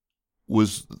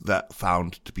 was that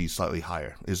found to be slightly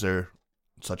higher? Is there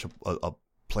such a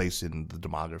place in the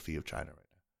demography of China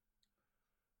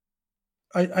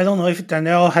right now? I don't know if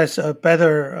Danielle has a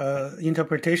better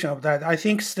interpretation of that. I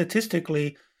think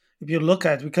statistically, if you look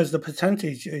at, because the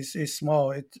percentage is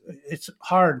small, it's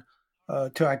hard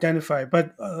to identify.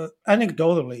 But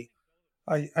anecdotally,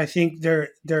 I think there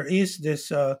is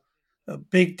this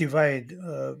big divide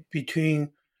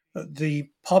between the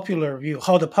popular view,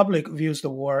 how the public views the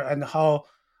war, and how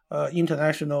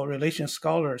international relations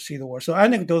scholars see the war. So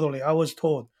anecdotally, I was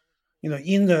told, in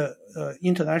the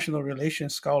international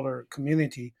relations scholar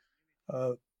community,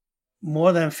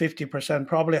 more than 50%,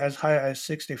 probably as high as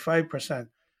 65%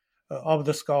 of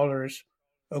the scholars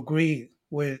agree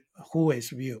with Huwei's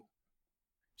view.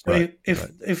 So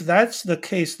if that's the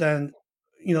case, then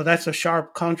that's a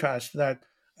sharp contrast that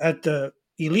at the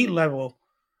elite level,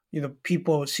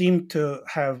 people seem to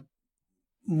have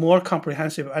more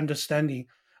comprehensive understanding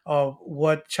of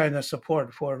what China's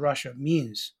support for Russia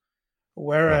means,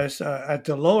 whereas at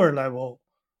the lower level,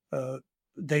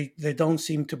 they don't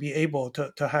seem to be able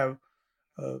to have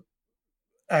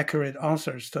accurate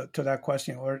answers to that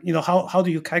question, or how do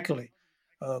you calculate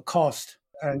cost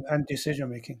and decision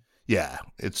making? Yeah,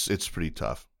 it's pretty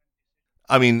tough.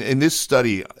 I mean, in this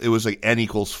study, it was like N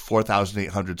equals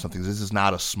 4,800 something. This is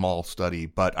not a small study,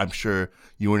 but I'm sure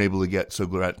you weren't able to get so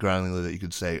granular that you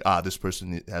could say, this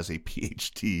person has a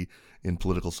PhD in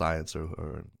political science.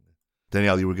 Or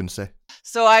Danielle, you were going to say?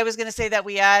 So I was going to say that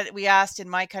we asked in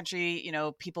my country,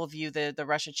 people view the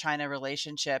Russia-China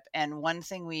relationship. And one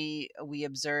thing we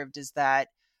observed is that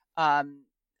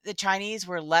the Chinese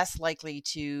were less likely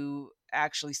to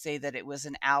actually say that it was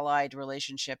an allied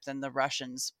relationship than the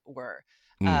Russians were.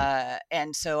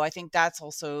 And so I think that's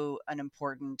also an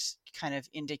important kind of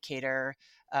indicator,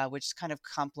 which is kind of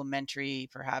complementary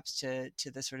perhaps to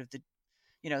the sort of the,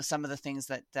 some of the things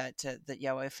that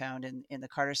Yawei found in the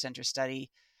Carter Center study.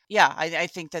 Yeah, I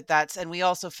think that's, and we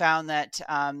also found that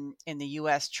in the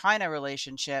U.S.-China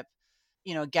relationship,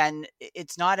 again,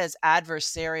 it's not as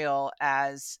adversarial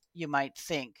as you might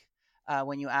think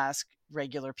when you ask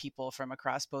regular people from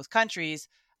across both countries.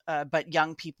 But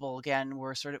young people, again,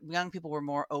 were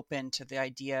more open to the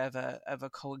idea of a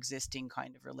coexisting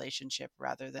kind of relationship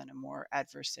rather than a more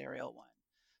adversarial one.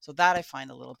 So that I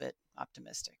find a little bit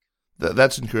optimistic.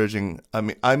 That's encouraging. I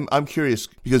mean, I'm curious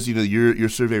because your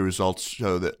survey results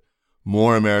show that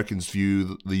more Americans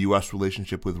view the U.S.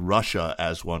 relationship with Russia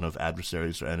as one of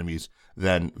adversaries or enemies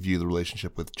than view the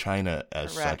relationship with China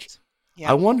as Correct. such.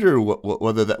 Yeah. I wonder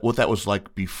what that was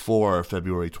like before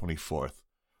February 24th.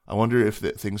 I wonder if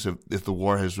the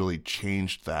war has really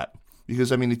changed that.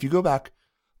 Because I mean, if you go back,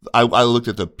 I looked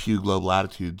at the Pew Global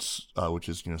Attitudes, which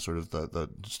is sort of the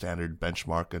standard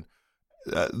benchmark,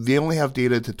 they only have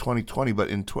data to 2020, but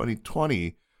in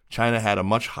 2020, China had a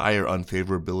much higher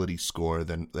unfavorability score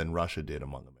than Russia did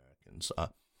among Americans.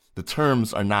 The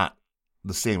terms are not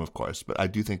the same, of course, but I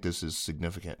do think this is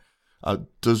significant.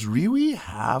 Does Yawei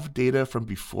have data from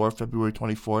before February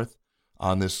 24th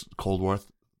on this Cold War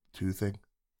II thing?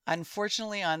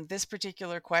 Unfortunately, on this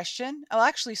particular question,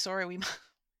 actually, sorry,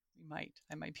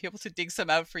 I might be able to dig some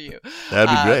out for you. That'd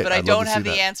be great. But I don't have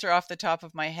the answer off the top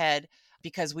of my head,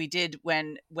 because we did,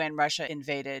 when Russia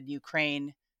invaded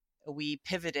Ukraine, we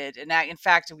pivoted. And in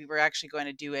fact, we were actually going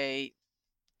to do a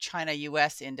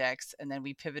China-US index, and then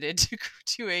we pivoted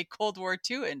to a Cold War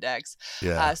II index.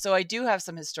 Yeah. So I do have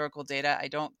some historical data. I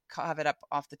don't have it up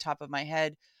off the top of my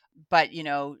head, but,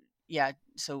 yeah,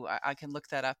 so I can look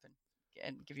that up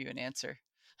and give you an answer.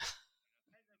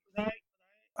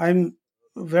 I'm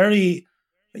very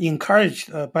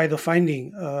encouraged by the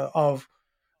finding of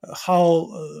how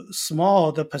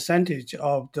small the percentage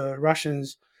of the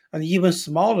Russians and even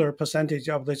smaller percentage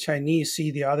of the Chinese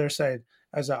see the other side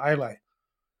as an ally.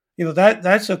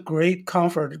 That's a great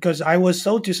comfort, because I was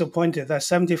so disappointed that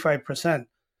 75%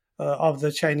 of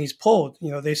the Chinese polled,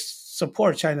 they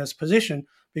support China's position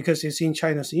because it's in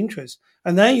China's interest.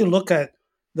 And then you look at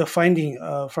the finding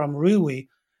from Yawei,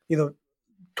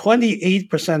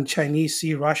 28% Chinese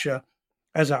see Russia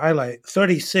as an ally,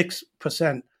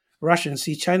 36% Russians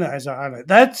see China as an ally.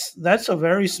 That's a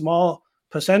very small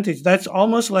percentage. That's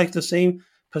almost like the same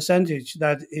percentage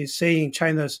that is saying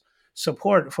China's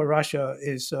support for Russia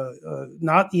is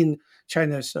not in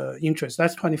China's interest.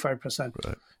 That's 25%.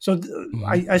 Right. So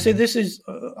I say this is,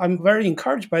 I'm very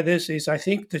encouraged by this, is I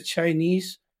think the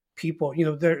Chinese people,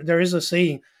 there is a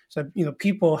saying that,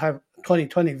 people have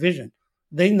 20/20 vision.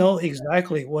 They know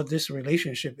exactly what this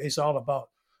relationship is all about.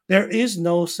 There is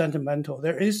no sentimental,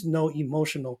 there is no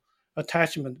emotional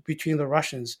attachment between the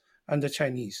Russians and the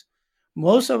Chinese.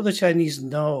 Most of the Chinese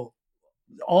know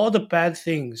all the bad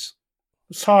things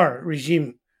Tsar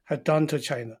regime had done to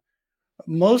China.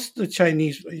 Most of the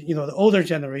Chinese, the older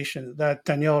generation that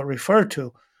Danielle referred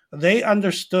to, they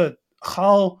understood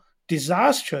how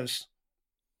disastrous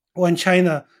when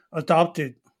China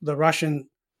adopted the Russian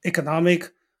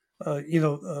economic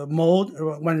mode,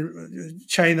 when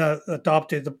China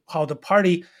adopted how the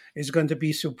party is going to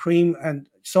be supreme. And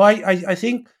so I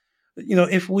think,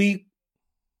 if we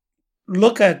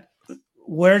look at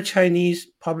where Chinese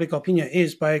public opinion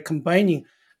is by combining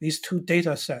these two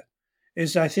data sets,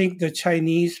 is I think the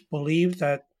Chinese believe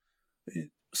that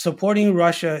supporting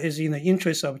Russia is in the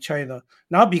interest of China,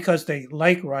 not because they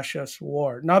like Russia's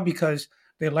war, not because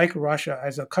they like Russia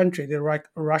as a country, they like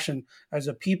Russian as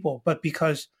a people, but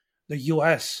because the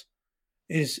U.S.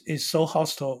 is so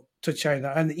hostile to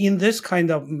China. And in this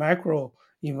kind of macro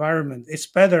environment, it's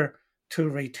better to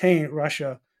retain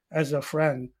Russia as a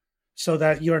friend so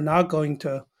that you're not going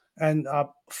to end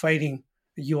up fighting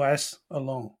the U.S.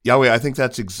 alone. Yawei, I think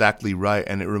that's exactly right.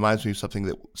 And it reminds me of something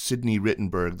that Sidney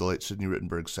Rittenberg, the late Sidney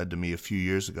Rittenberg, said to me a few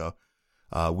years ago.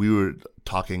 We were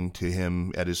talking to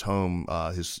him at his home,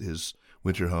 his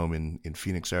winter home in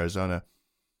Phoenix, Arizona.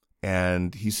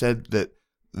 And he said that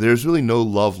there's really no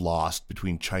love lost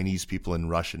between Chinese people and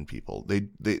Russian people.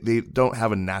 They don't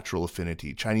have a natural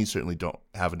affinity. Chinese certainly don't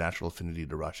have a natural affinity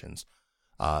to Russians,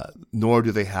 nor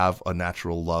do they have a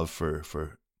natural love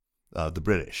for the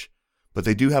British. But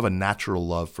they do have a natural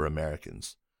love for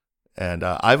Americans. And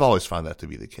I've always found that to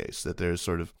be the case, that there's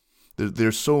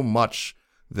there's so much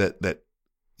that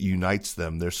unites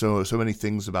them. There's so many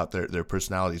things about their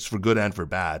personalities, for good and for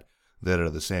bad, that are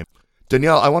the same.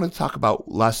 Danielle, I want to talk about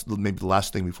maybe the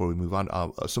last thing before we move on.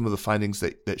 Some of the findings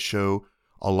that show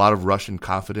a lot of Russian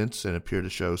confidence and appear to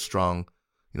show strong,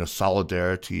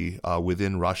 solidarity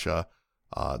within Russia.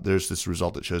 There's this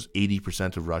result that shows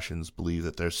 80% of Russians believe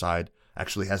that their side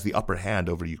actually has the upper hand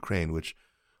over Ukraine, which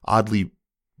oddly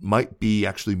might be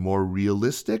actually more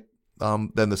realistic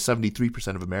than the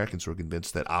 73% of Americans who are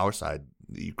convinced that our side,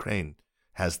 Ukraine,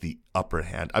 has the upper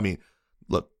hand. I mean,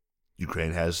 look,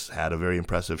 Ukraine has had a very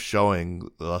impressive showing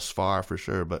thus far, for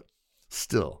sure, but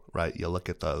still, right? You look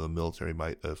at the military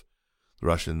might of the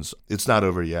Russians. It's not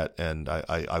over yet, and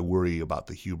I worry about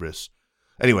the hubris.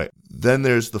 Anyway, then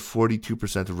there's the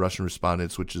 42% of Russian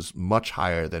respondents, which is much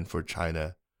higher than for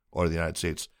China or the United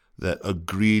States, that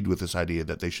agreed with this idea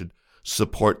that they should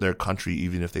support their country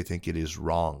even if they think it is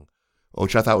wrong,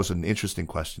 which I thought was an interesting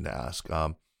question to ask.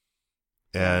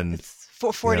 And it's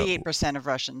 48% of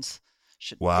Russians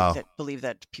believe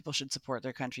that people should support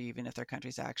their country even if their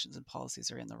country's actions and policies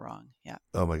are in the wrong. Yeah.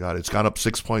 Oh my God, it's gone up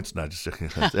 6 points now. Just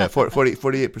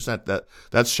 48%.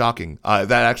 That's shocking.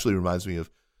 That actually reminds me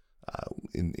of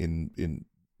in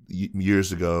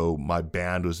years ago, my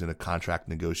band was in a contract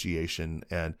negotiation,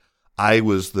 and I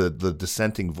was the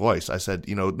dissenting voice. I said,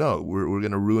 no, we're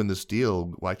going to ruin this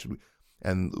deal. Why should we?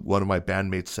 And one of my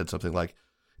bandmates said something like,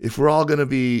 if we're all going to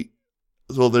be,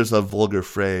 well, there's a vulgar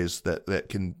phrase that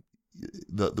can,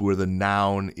 where the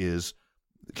noun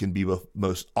can be both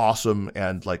most awesome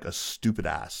and like a stupid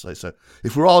ass. I said,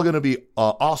 if we're all going to be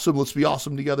awesome, let's be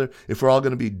awesome together. If we're all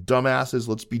going to be dumbasses,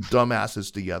 let's be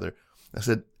dumbasses together. I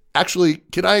said, actually,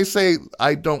 can I say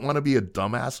I don't want to be a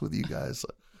dumbass with you guys?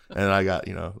 And I got,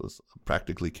 was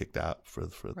practically kicked out for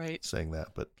saying that.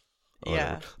 But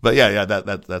whatever. But yeah,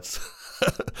 that's.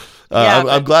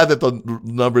 I'm glad that the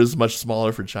number is much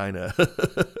smaller for China.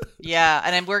 Yeah,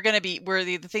 and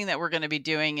the thing that we're going to be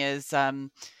doing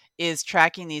is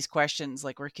tracking these questions.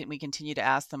 Like we continue to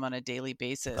ask them on a daily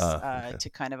basis to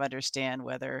kind of understand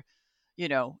whether,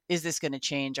 is this going to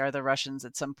change? Are the Russians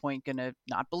at some point going to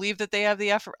not believe that they have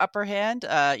the upper hand?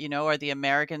 Are the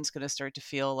Americans going to start to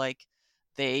feel like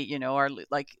they, are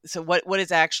like, so what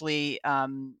is actually,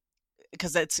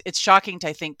 because it's shocking to,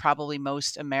 I think, probably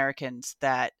most Americans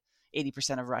that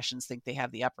 80% of Russians think they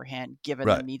have the upper hand, given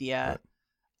the media,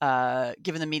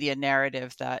 given the media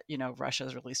narrative that, Russia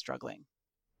is really struggling.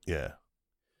 Yeah.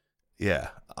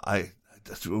 I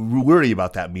worry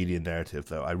about that media narrative,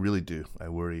 though. I really do. I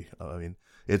worry. I mean,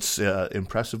 it's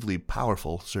impressively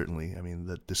powerful, certainly. I mean,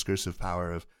 the discursive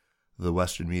power of the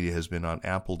Western media has been on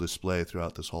ample display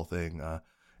throughout this whole thing.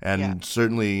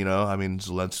 Certainly,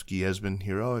 Zelensky has been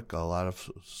heroic. A lot of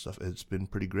stuff. It's been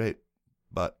pretty great.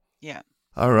 But yeah.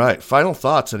 All right. Final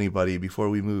thoughts, anybody, before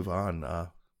we move on?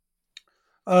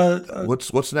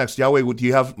 What's next? Yawei, do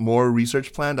you have more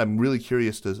research planned? I'm really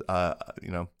curious to,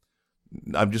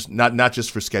 I'm just not just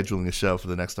for scheduling a show for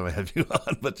the next time I have you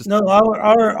on, but just. No,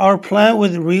 our plan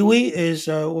with Riwi is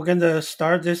we're going to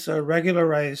start this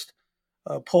regularized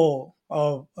poll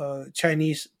of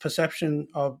Chinese perception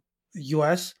of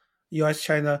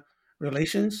U.S.-China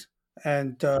relations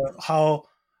and how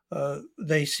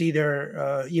they see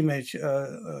their image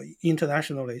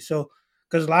internationally. So,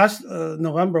 because last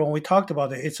November when we talked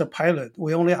about it, it's a pilot.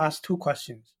 We only asked 2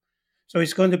 questions. So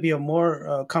it's going to be a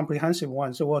more comprehensive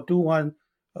one. So we'll do one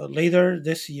later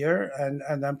this year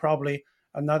and then probably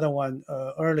another one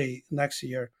early next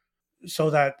year, so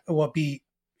that it will be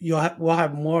we'll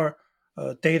have more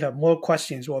data, more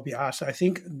questions will be asked. I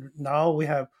think now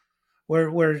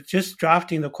we're just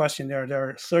drafting the questionnaire. There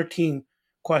are 13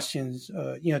 questions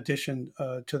in addition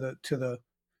to the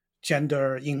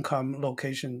gender, income,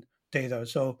 location data.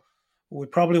 So we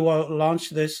probably will launch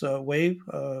this wave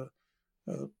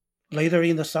later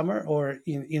in the summer or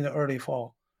in the early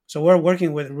fall. So we're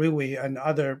working with Riwi and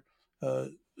other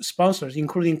sponsors,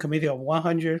 including Committee of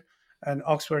 100 and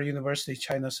Oxford University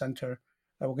China Center,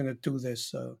 that we're going to do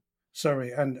this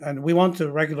survey. And we want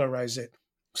to regularize it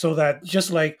so that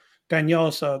just like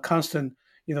Danielle's constant,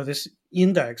 this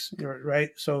index, right?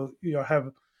 So you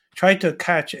have tried to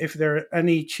catch if there are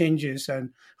any changes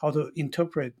and how to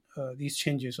interpret these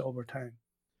changes over time.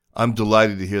 I'm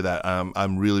delighted to hear that.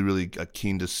 I'm really, really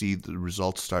keen to see the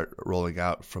results start rolling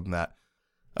out from that.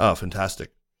 Oh,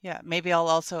 fantastic. Yeah, maybe I'll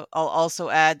also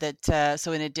add that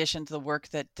so in addition to the work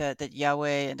that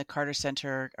Yawei and the Carter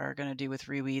Center are going to do with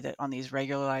Riwi, that on these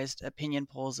regularized opinion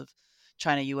polls of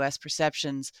China-U.S.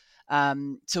 perceptions,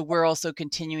 so we're also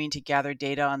continuing to gather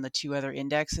data on the 2 other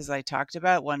indexes I talked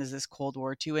about. One is this Cold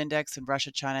War II index in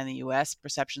Russia, China, and the U.S.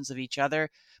 perceptions of each other,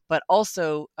 but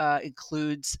also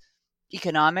includes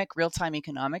real-time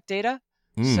economic data.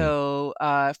 So,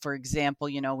 for example,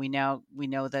 we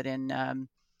know that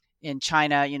in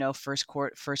China, first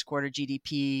quarter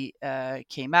GDP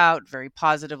came out very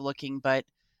positive looking, but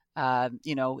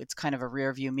it's kind of a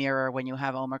rear view mirror when you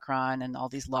have Omicron and all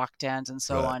these lockdowns and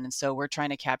so on. And so we're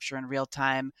trying to capture in real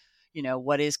time,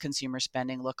 what is consumer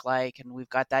spending look like, and we've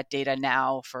got that data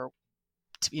now for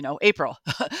April.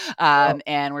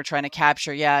 And we're trying to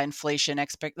capture, inflation,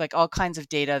 like all kinds of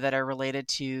data that are related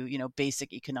to,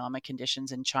 basic economic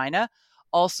conditions in China,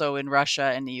 also in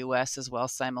Russia and the US as well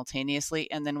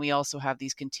simultaneously. And then we also have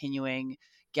these continuing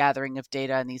gathering of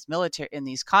data in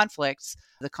these conflicts.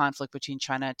 The conflict between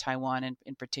China and Taiwan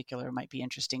in particular might be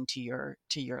interesting to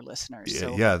your listeners.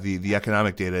 The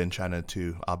economic data in China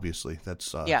too, obviously.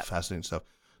 That's fascinating stuff.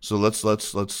 So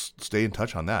let's stay in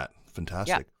touch on that.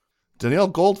 Fantastic. Yeah.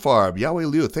 Danielle Goldfarb, Yawei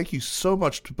Liu, thank you so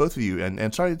much to both of you.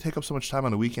 And sorry to take up so much time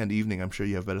on a weekend evening. I'm sure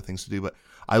you have better things to do. But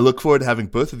I look forward to having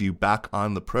both of you back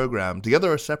on the program,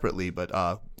 together or separately, but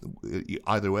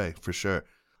either way, for sure.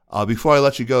 Before I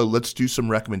let you go, let's do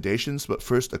some recommendations. But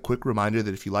first, a quick reminder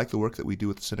that if you like the work that we do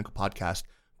with the Cynical Podcast,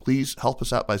 please help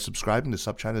us out by subscribing to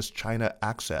SupChina's China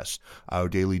Access, our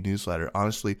daily newsletter.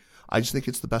 Honestly, I just think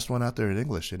it's the best one out there in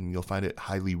English, and you'll find it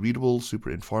highly readable, super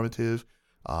informative.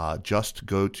 Just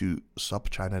go to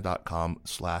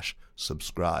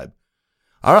supchina.com/subscribe.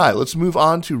 All right, let's move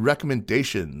on to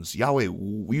recommendations. Yawei,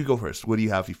 you go first. What do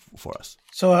you have for us?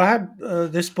 So I have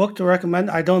this book to recommend.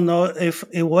 I don't know if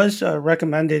it was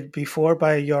recommended before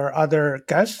by your other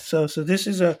guests. So this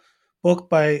is a book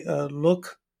by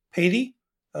Luke Patey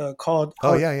called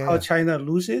How China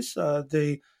Loses,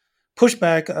 the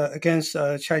pushback against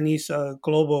Chinese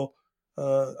global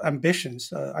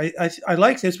ambitions. I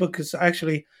like this book because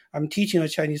actually I'm teaching a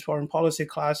Chinese foreign policy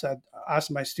class. I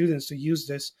asked my students to use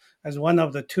this as one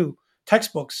of the two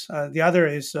textbooks. The other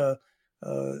is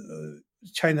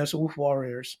China's Wolf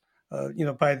Warriors,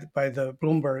 by the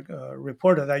Bloomberg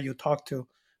reporter that you talked to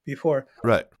before.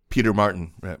 Right, Peter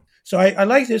Martin. Right. So I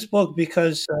like this book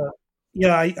because,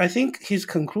 I think his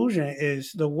conclusion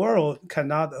is the world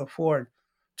cannot afford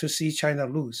to see China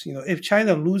lose. If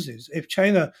China loses, if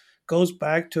China goes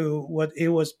back to what it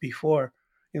was before,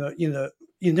 in the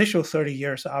initial 30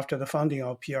 years after the founding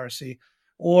of PRC,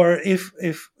 or if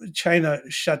China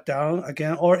shut down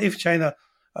again, or if China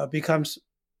becomes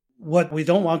what we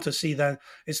don't want to see, then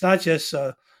it's not just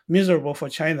miserable for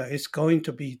China, it's going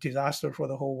to be disaster for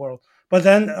the whole world. But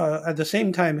then at the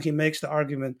same time, he makes the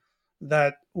argument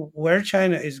that where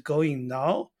China is going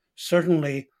now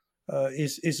certainly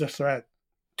is a threat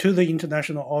to the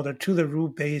international order, to the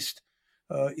rule-based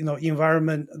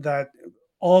environment that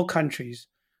all countries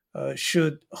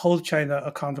should hold China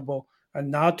accountable and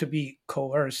not to be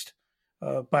coerced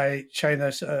by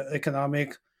China's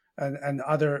economic and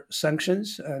other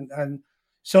sanctions. And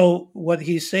so what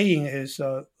he's saying is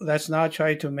let's not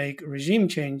try to make regime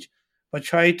change, but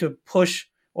try to push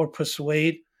or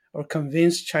persuade or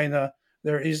convince China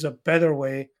there is a better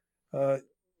way,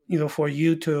 for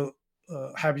you to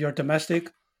have your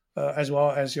domestic as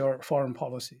well as your foreign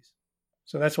policies.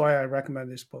 So that's why I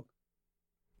recommend this book.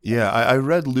 Yeah, I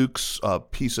read Luke's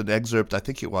piece, an excerpt, I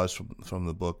think it was from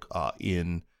the book,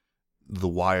 in The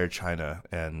Wire China,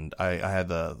 and I had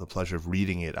the pleasure of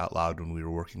reading it out loud when we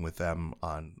were working with them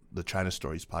on the China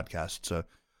Stories podcast. So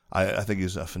I think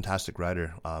he's a fantastic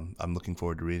writer. I'm looking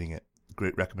forward to reading it.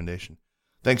 Great recommendation.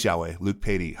 Thanks, Yawei. Luke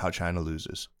Patey, How China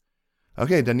Loses.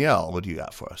 Okay, Danielle, what do you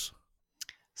got for us?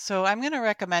 So I'm going to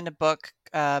recommend a book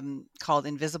called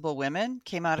Invisible Women.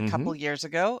 Came out a couple years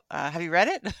ago. Have you read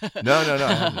it? No,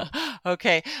 I haven't.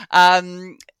 Okay.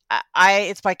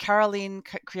 It's by Caroline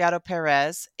Criado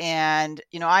Perez, and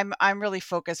I'm really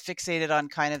fixated on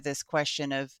kind of this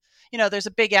question of, there's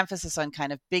a big emphasis on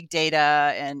kind of big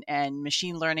data and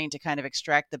machine learning to kind of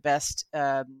extract the best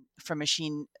from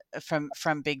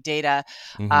big data,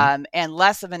 and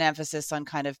less of an emphasis on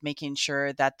kind of making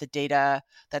sure that the data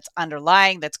that's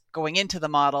going into the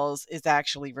models is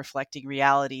actually reflecting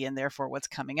reality, and therefore what's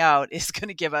coming out is going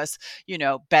to give us,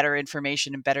 better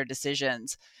information and better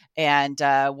decisions. And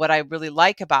what I really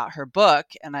like about her book,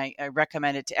 and I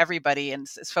recommend it to everybody, and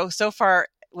so far,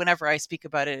 whenever I speak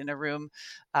about it in a room,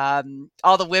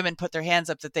 all the women put their hands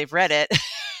up that they've read it.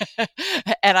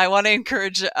 And I want to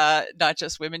encourage not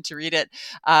just women to read it,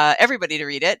 everybody to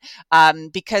read it,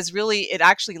 because really it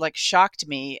actually shocked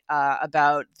me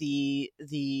about the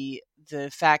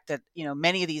fact that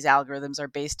many of these algorithms are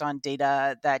based on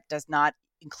data that does not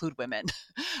include women.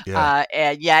 Yeah.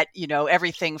 And yet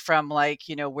everything from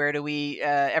where do we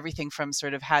everything from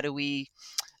sort of how do we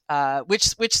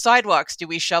which sidewalks do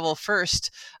we shovel first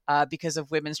because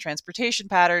of women's transportation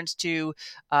patterns to,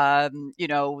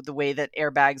 the way that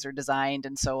airbags are designed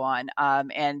and so on.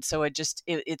 And so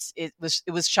it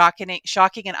was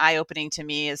shocking and eye-opening to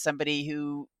me as somebody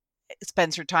who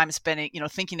spends her time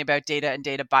thinking about data and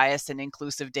data bias and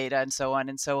inclusive data and so on.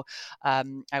 And so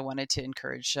I wanted to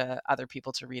encourage other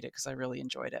people to read it because I really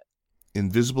enjoyed it.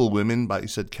 Invisible Women by, you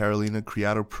said, Carolina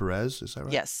Criado Perez, is that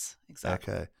right? Yes,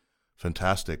 exactly. Okay.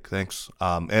 Fantastic. Thanks.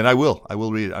 And I will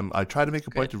read it. I try to make a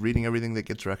point of reading everything that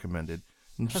gets recommended.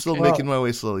 I'm still making my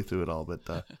way slowly through it all,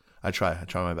 but I try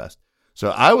my best. So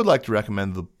I would like to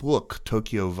recommend the book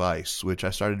Tokyo Vice, which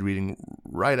I started reading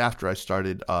right after I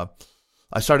started. I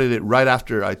started it right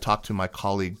after I talked to my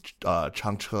colleague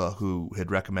Chang Che, who had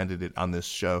recommended it on this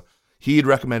show. He had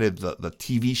recommended the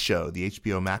TV show, the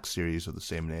HBO Max series of the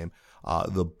same name.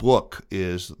 The book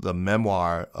is the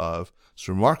memoir of this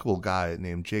remarkable guy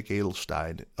named Jake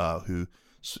Adelstein, who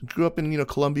grew up in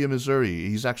Columbia, Missouri.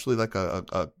 He's actually like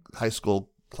a high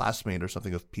school classmate or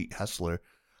something of Pete Hessler.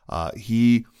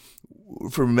 He,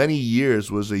 for many years,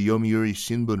 was a Yomiuri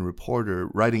Shimbun reporter,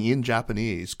 writing in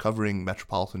Japanese, covering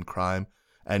metropolitan crime,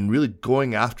 and really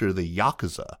going after the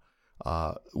Yakuza.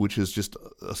 which is just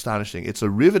astonishing. It's a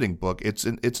riveting book. It's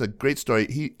a great story.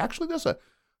 He actually does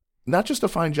not just a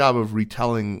fine job of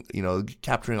retelling,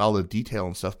 capturing all the detail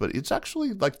and stuff, but it's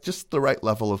actually like just the right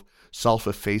level of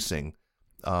self-effacing.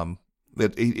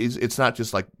 It's not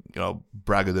just like,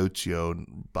 braggadocio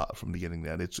from beginning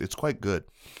to end. It's quite good.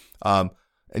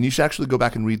 And you should actually go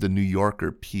back and read the New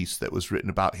Yorker piece that was written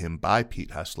about him by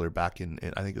Pete Hessler back in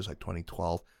I think it was like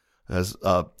 2012. As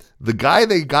the guy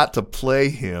they got to play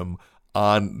him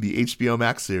on the HBO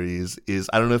Max series is,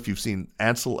 I don't know if you've seen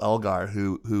Ansel Elgort,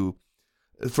 who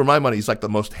for my money, he's like the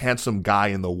most handsome guy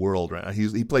in the world right now.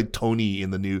 He played Tony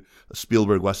in the new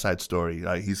Spielberg West Side Story.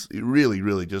 He's really,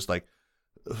 really just like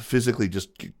physically just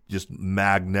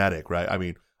magnetic, right? I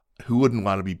mean, who wouldn't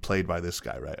want to be played by this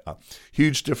guy, right?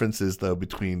 Huge differences though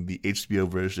between the HBO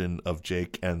version of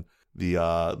Jake and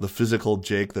the physical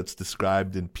Jake that's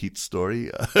described in Pete's story.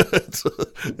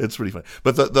 It's pretty funny.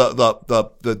 But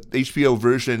the HBO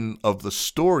version of the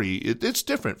story, it's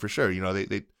different for sure.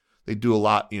 They do a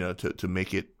lot, to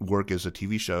make it work as a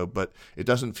TV show, but it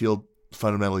doesn't feel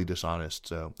fundamentally dishonest.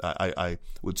 So I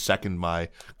would second my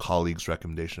colleague's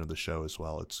recommendation of the show as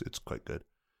well. It's quite good.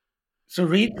 So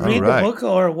read the book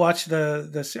or watch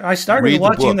the. I started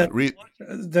watching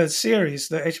the series,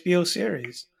 the HBO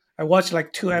series. I watched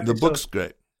like 2 episodes. The book's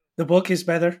great. The book is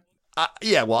better.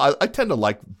 Yeah, well, I tend to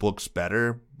like books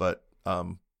better, but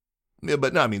no,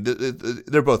 I mean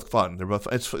they're both fun. They're both.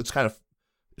 It's kind of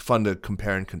fun to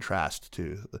compare and contrast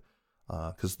too,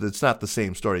 because it's not the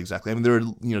same story exactly. I mean, there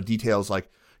are details like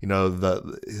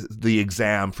the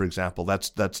exam, for example.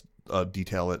 That's a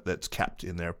detail that's kept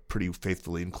in there pretty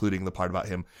faithfully, including the part about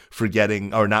him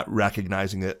forgetting or not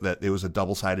recognizing that it was a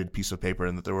double-sided piece of paper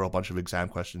and that there were a bunch of exam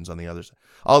questions on the other side.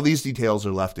 All these details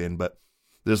are left in, but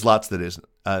there's lots that isn't.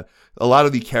 A lot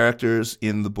of the characters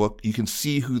in the book, you can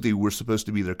see who they were supposed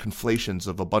to be. They're conflations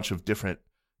of a bunch of different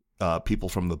people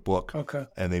from the book, okay,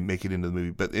 and they make it into the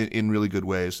movie, but in really good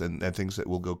ways and things that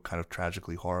will go kind of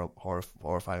tragically,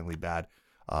 horrifyingly bad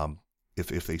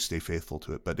if they stay faithful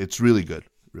to it. But it's really good.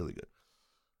 Really good.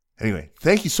 Anyway,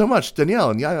 thank you so much, Danielle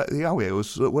and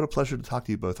Yawei. What a pleasure to talk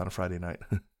to you both on a Friday night.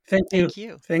 Thank you. Thank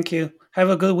you. Thank you. Have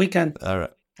a good weekend. All right.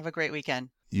 Have a great weekend.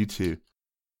 You too.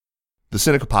 The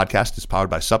Sinica Podcast is powered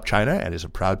by SupChina and is a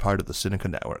proud part of the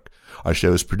Sinica Network. Our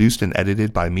show is produced and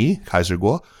edited by me, Kaiser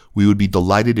Guo. We would be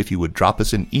delighted if you would drop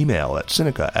us an email at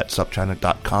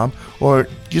sinica@supchina.com or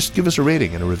just give us a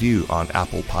rating and a review on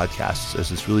Apple Podcasts, as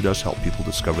this really does help people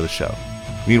discover the show.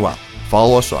 Meanwhile,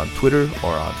 follow us on Twitter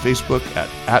or on Facebook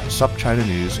at SupChina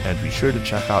News, and be sure to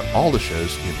check out all the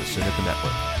shows in the Sinica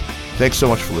Network. Thanks so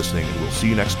much for listening, and we'll see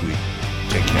you next week.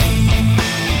 Take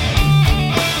care.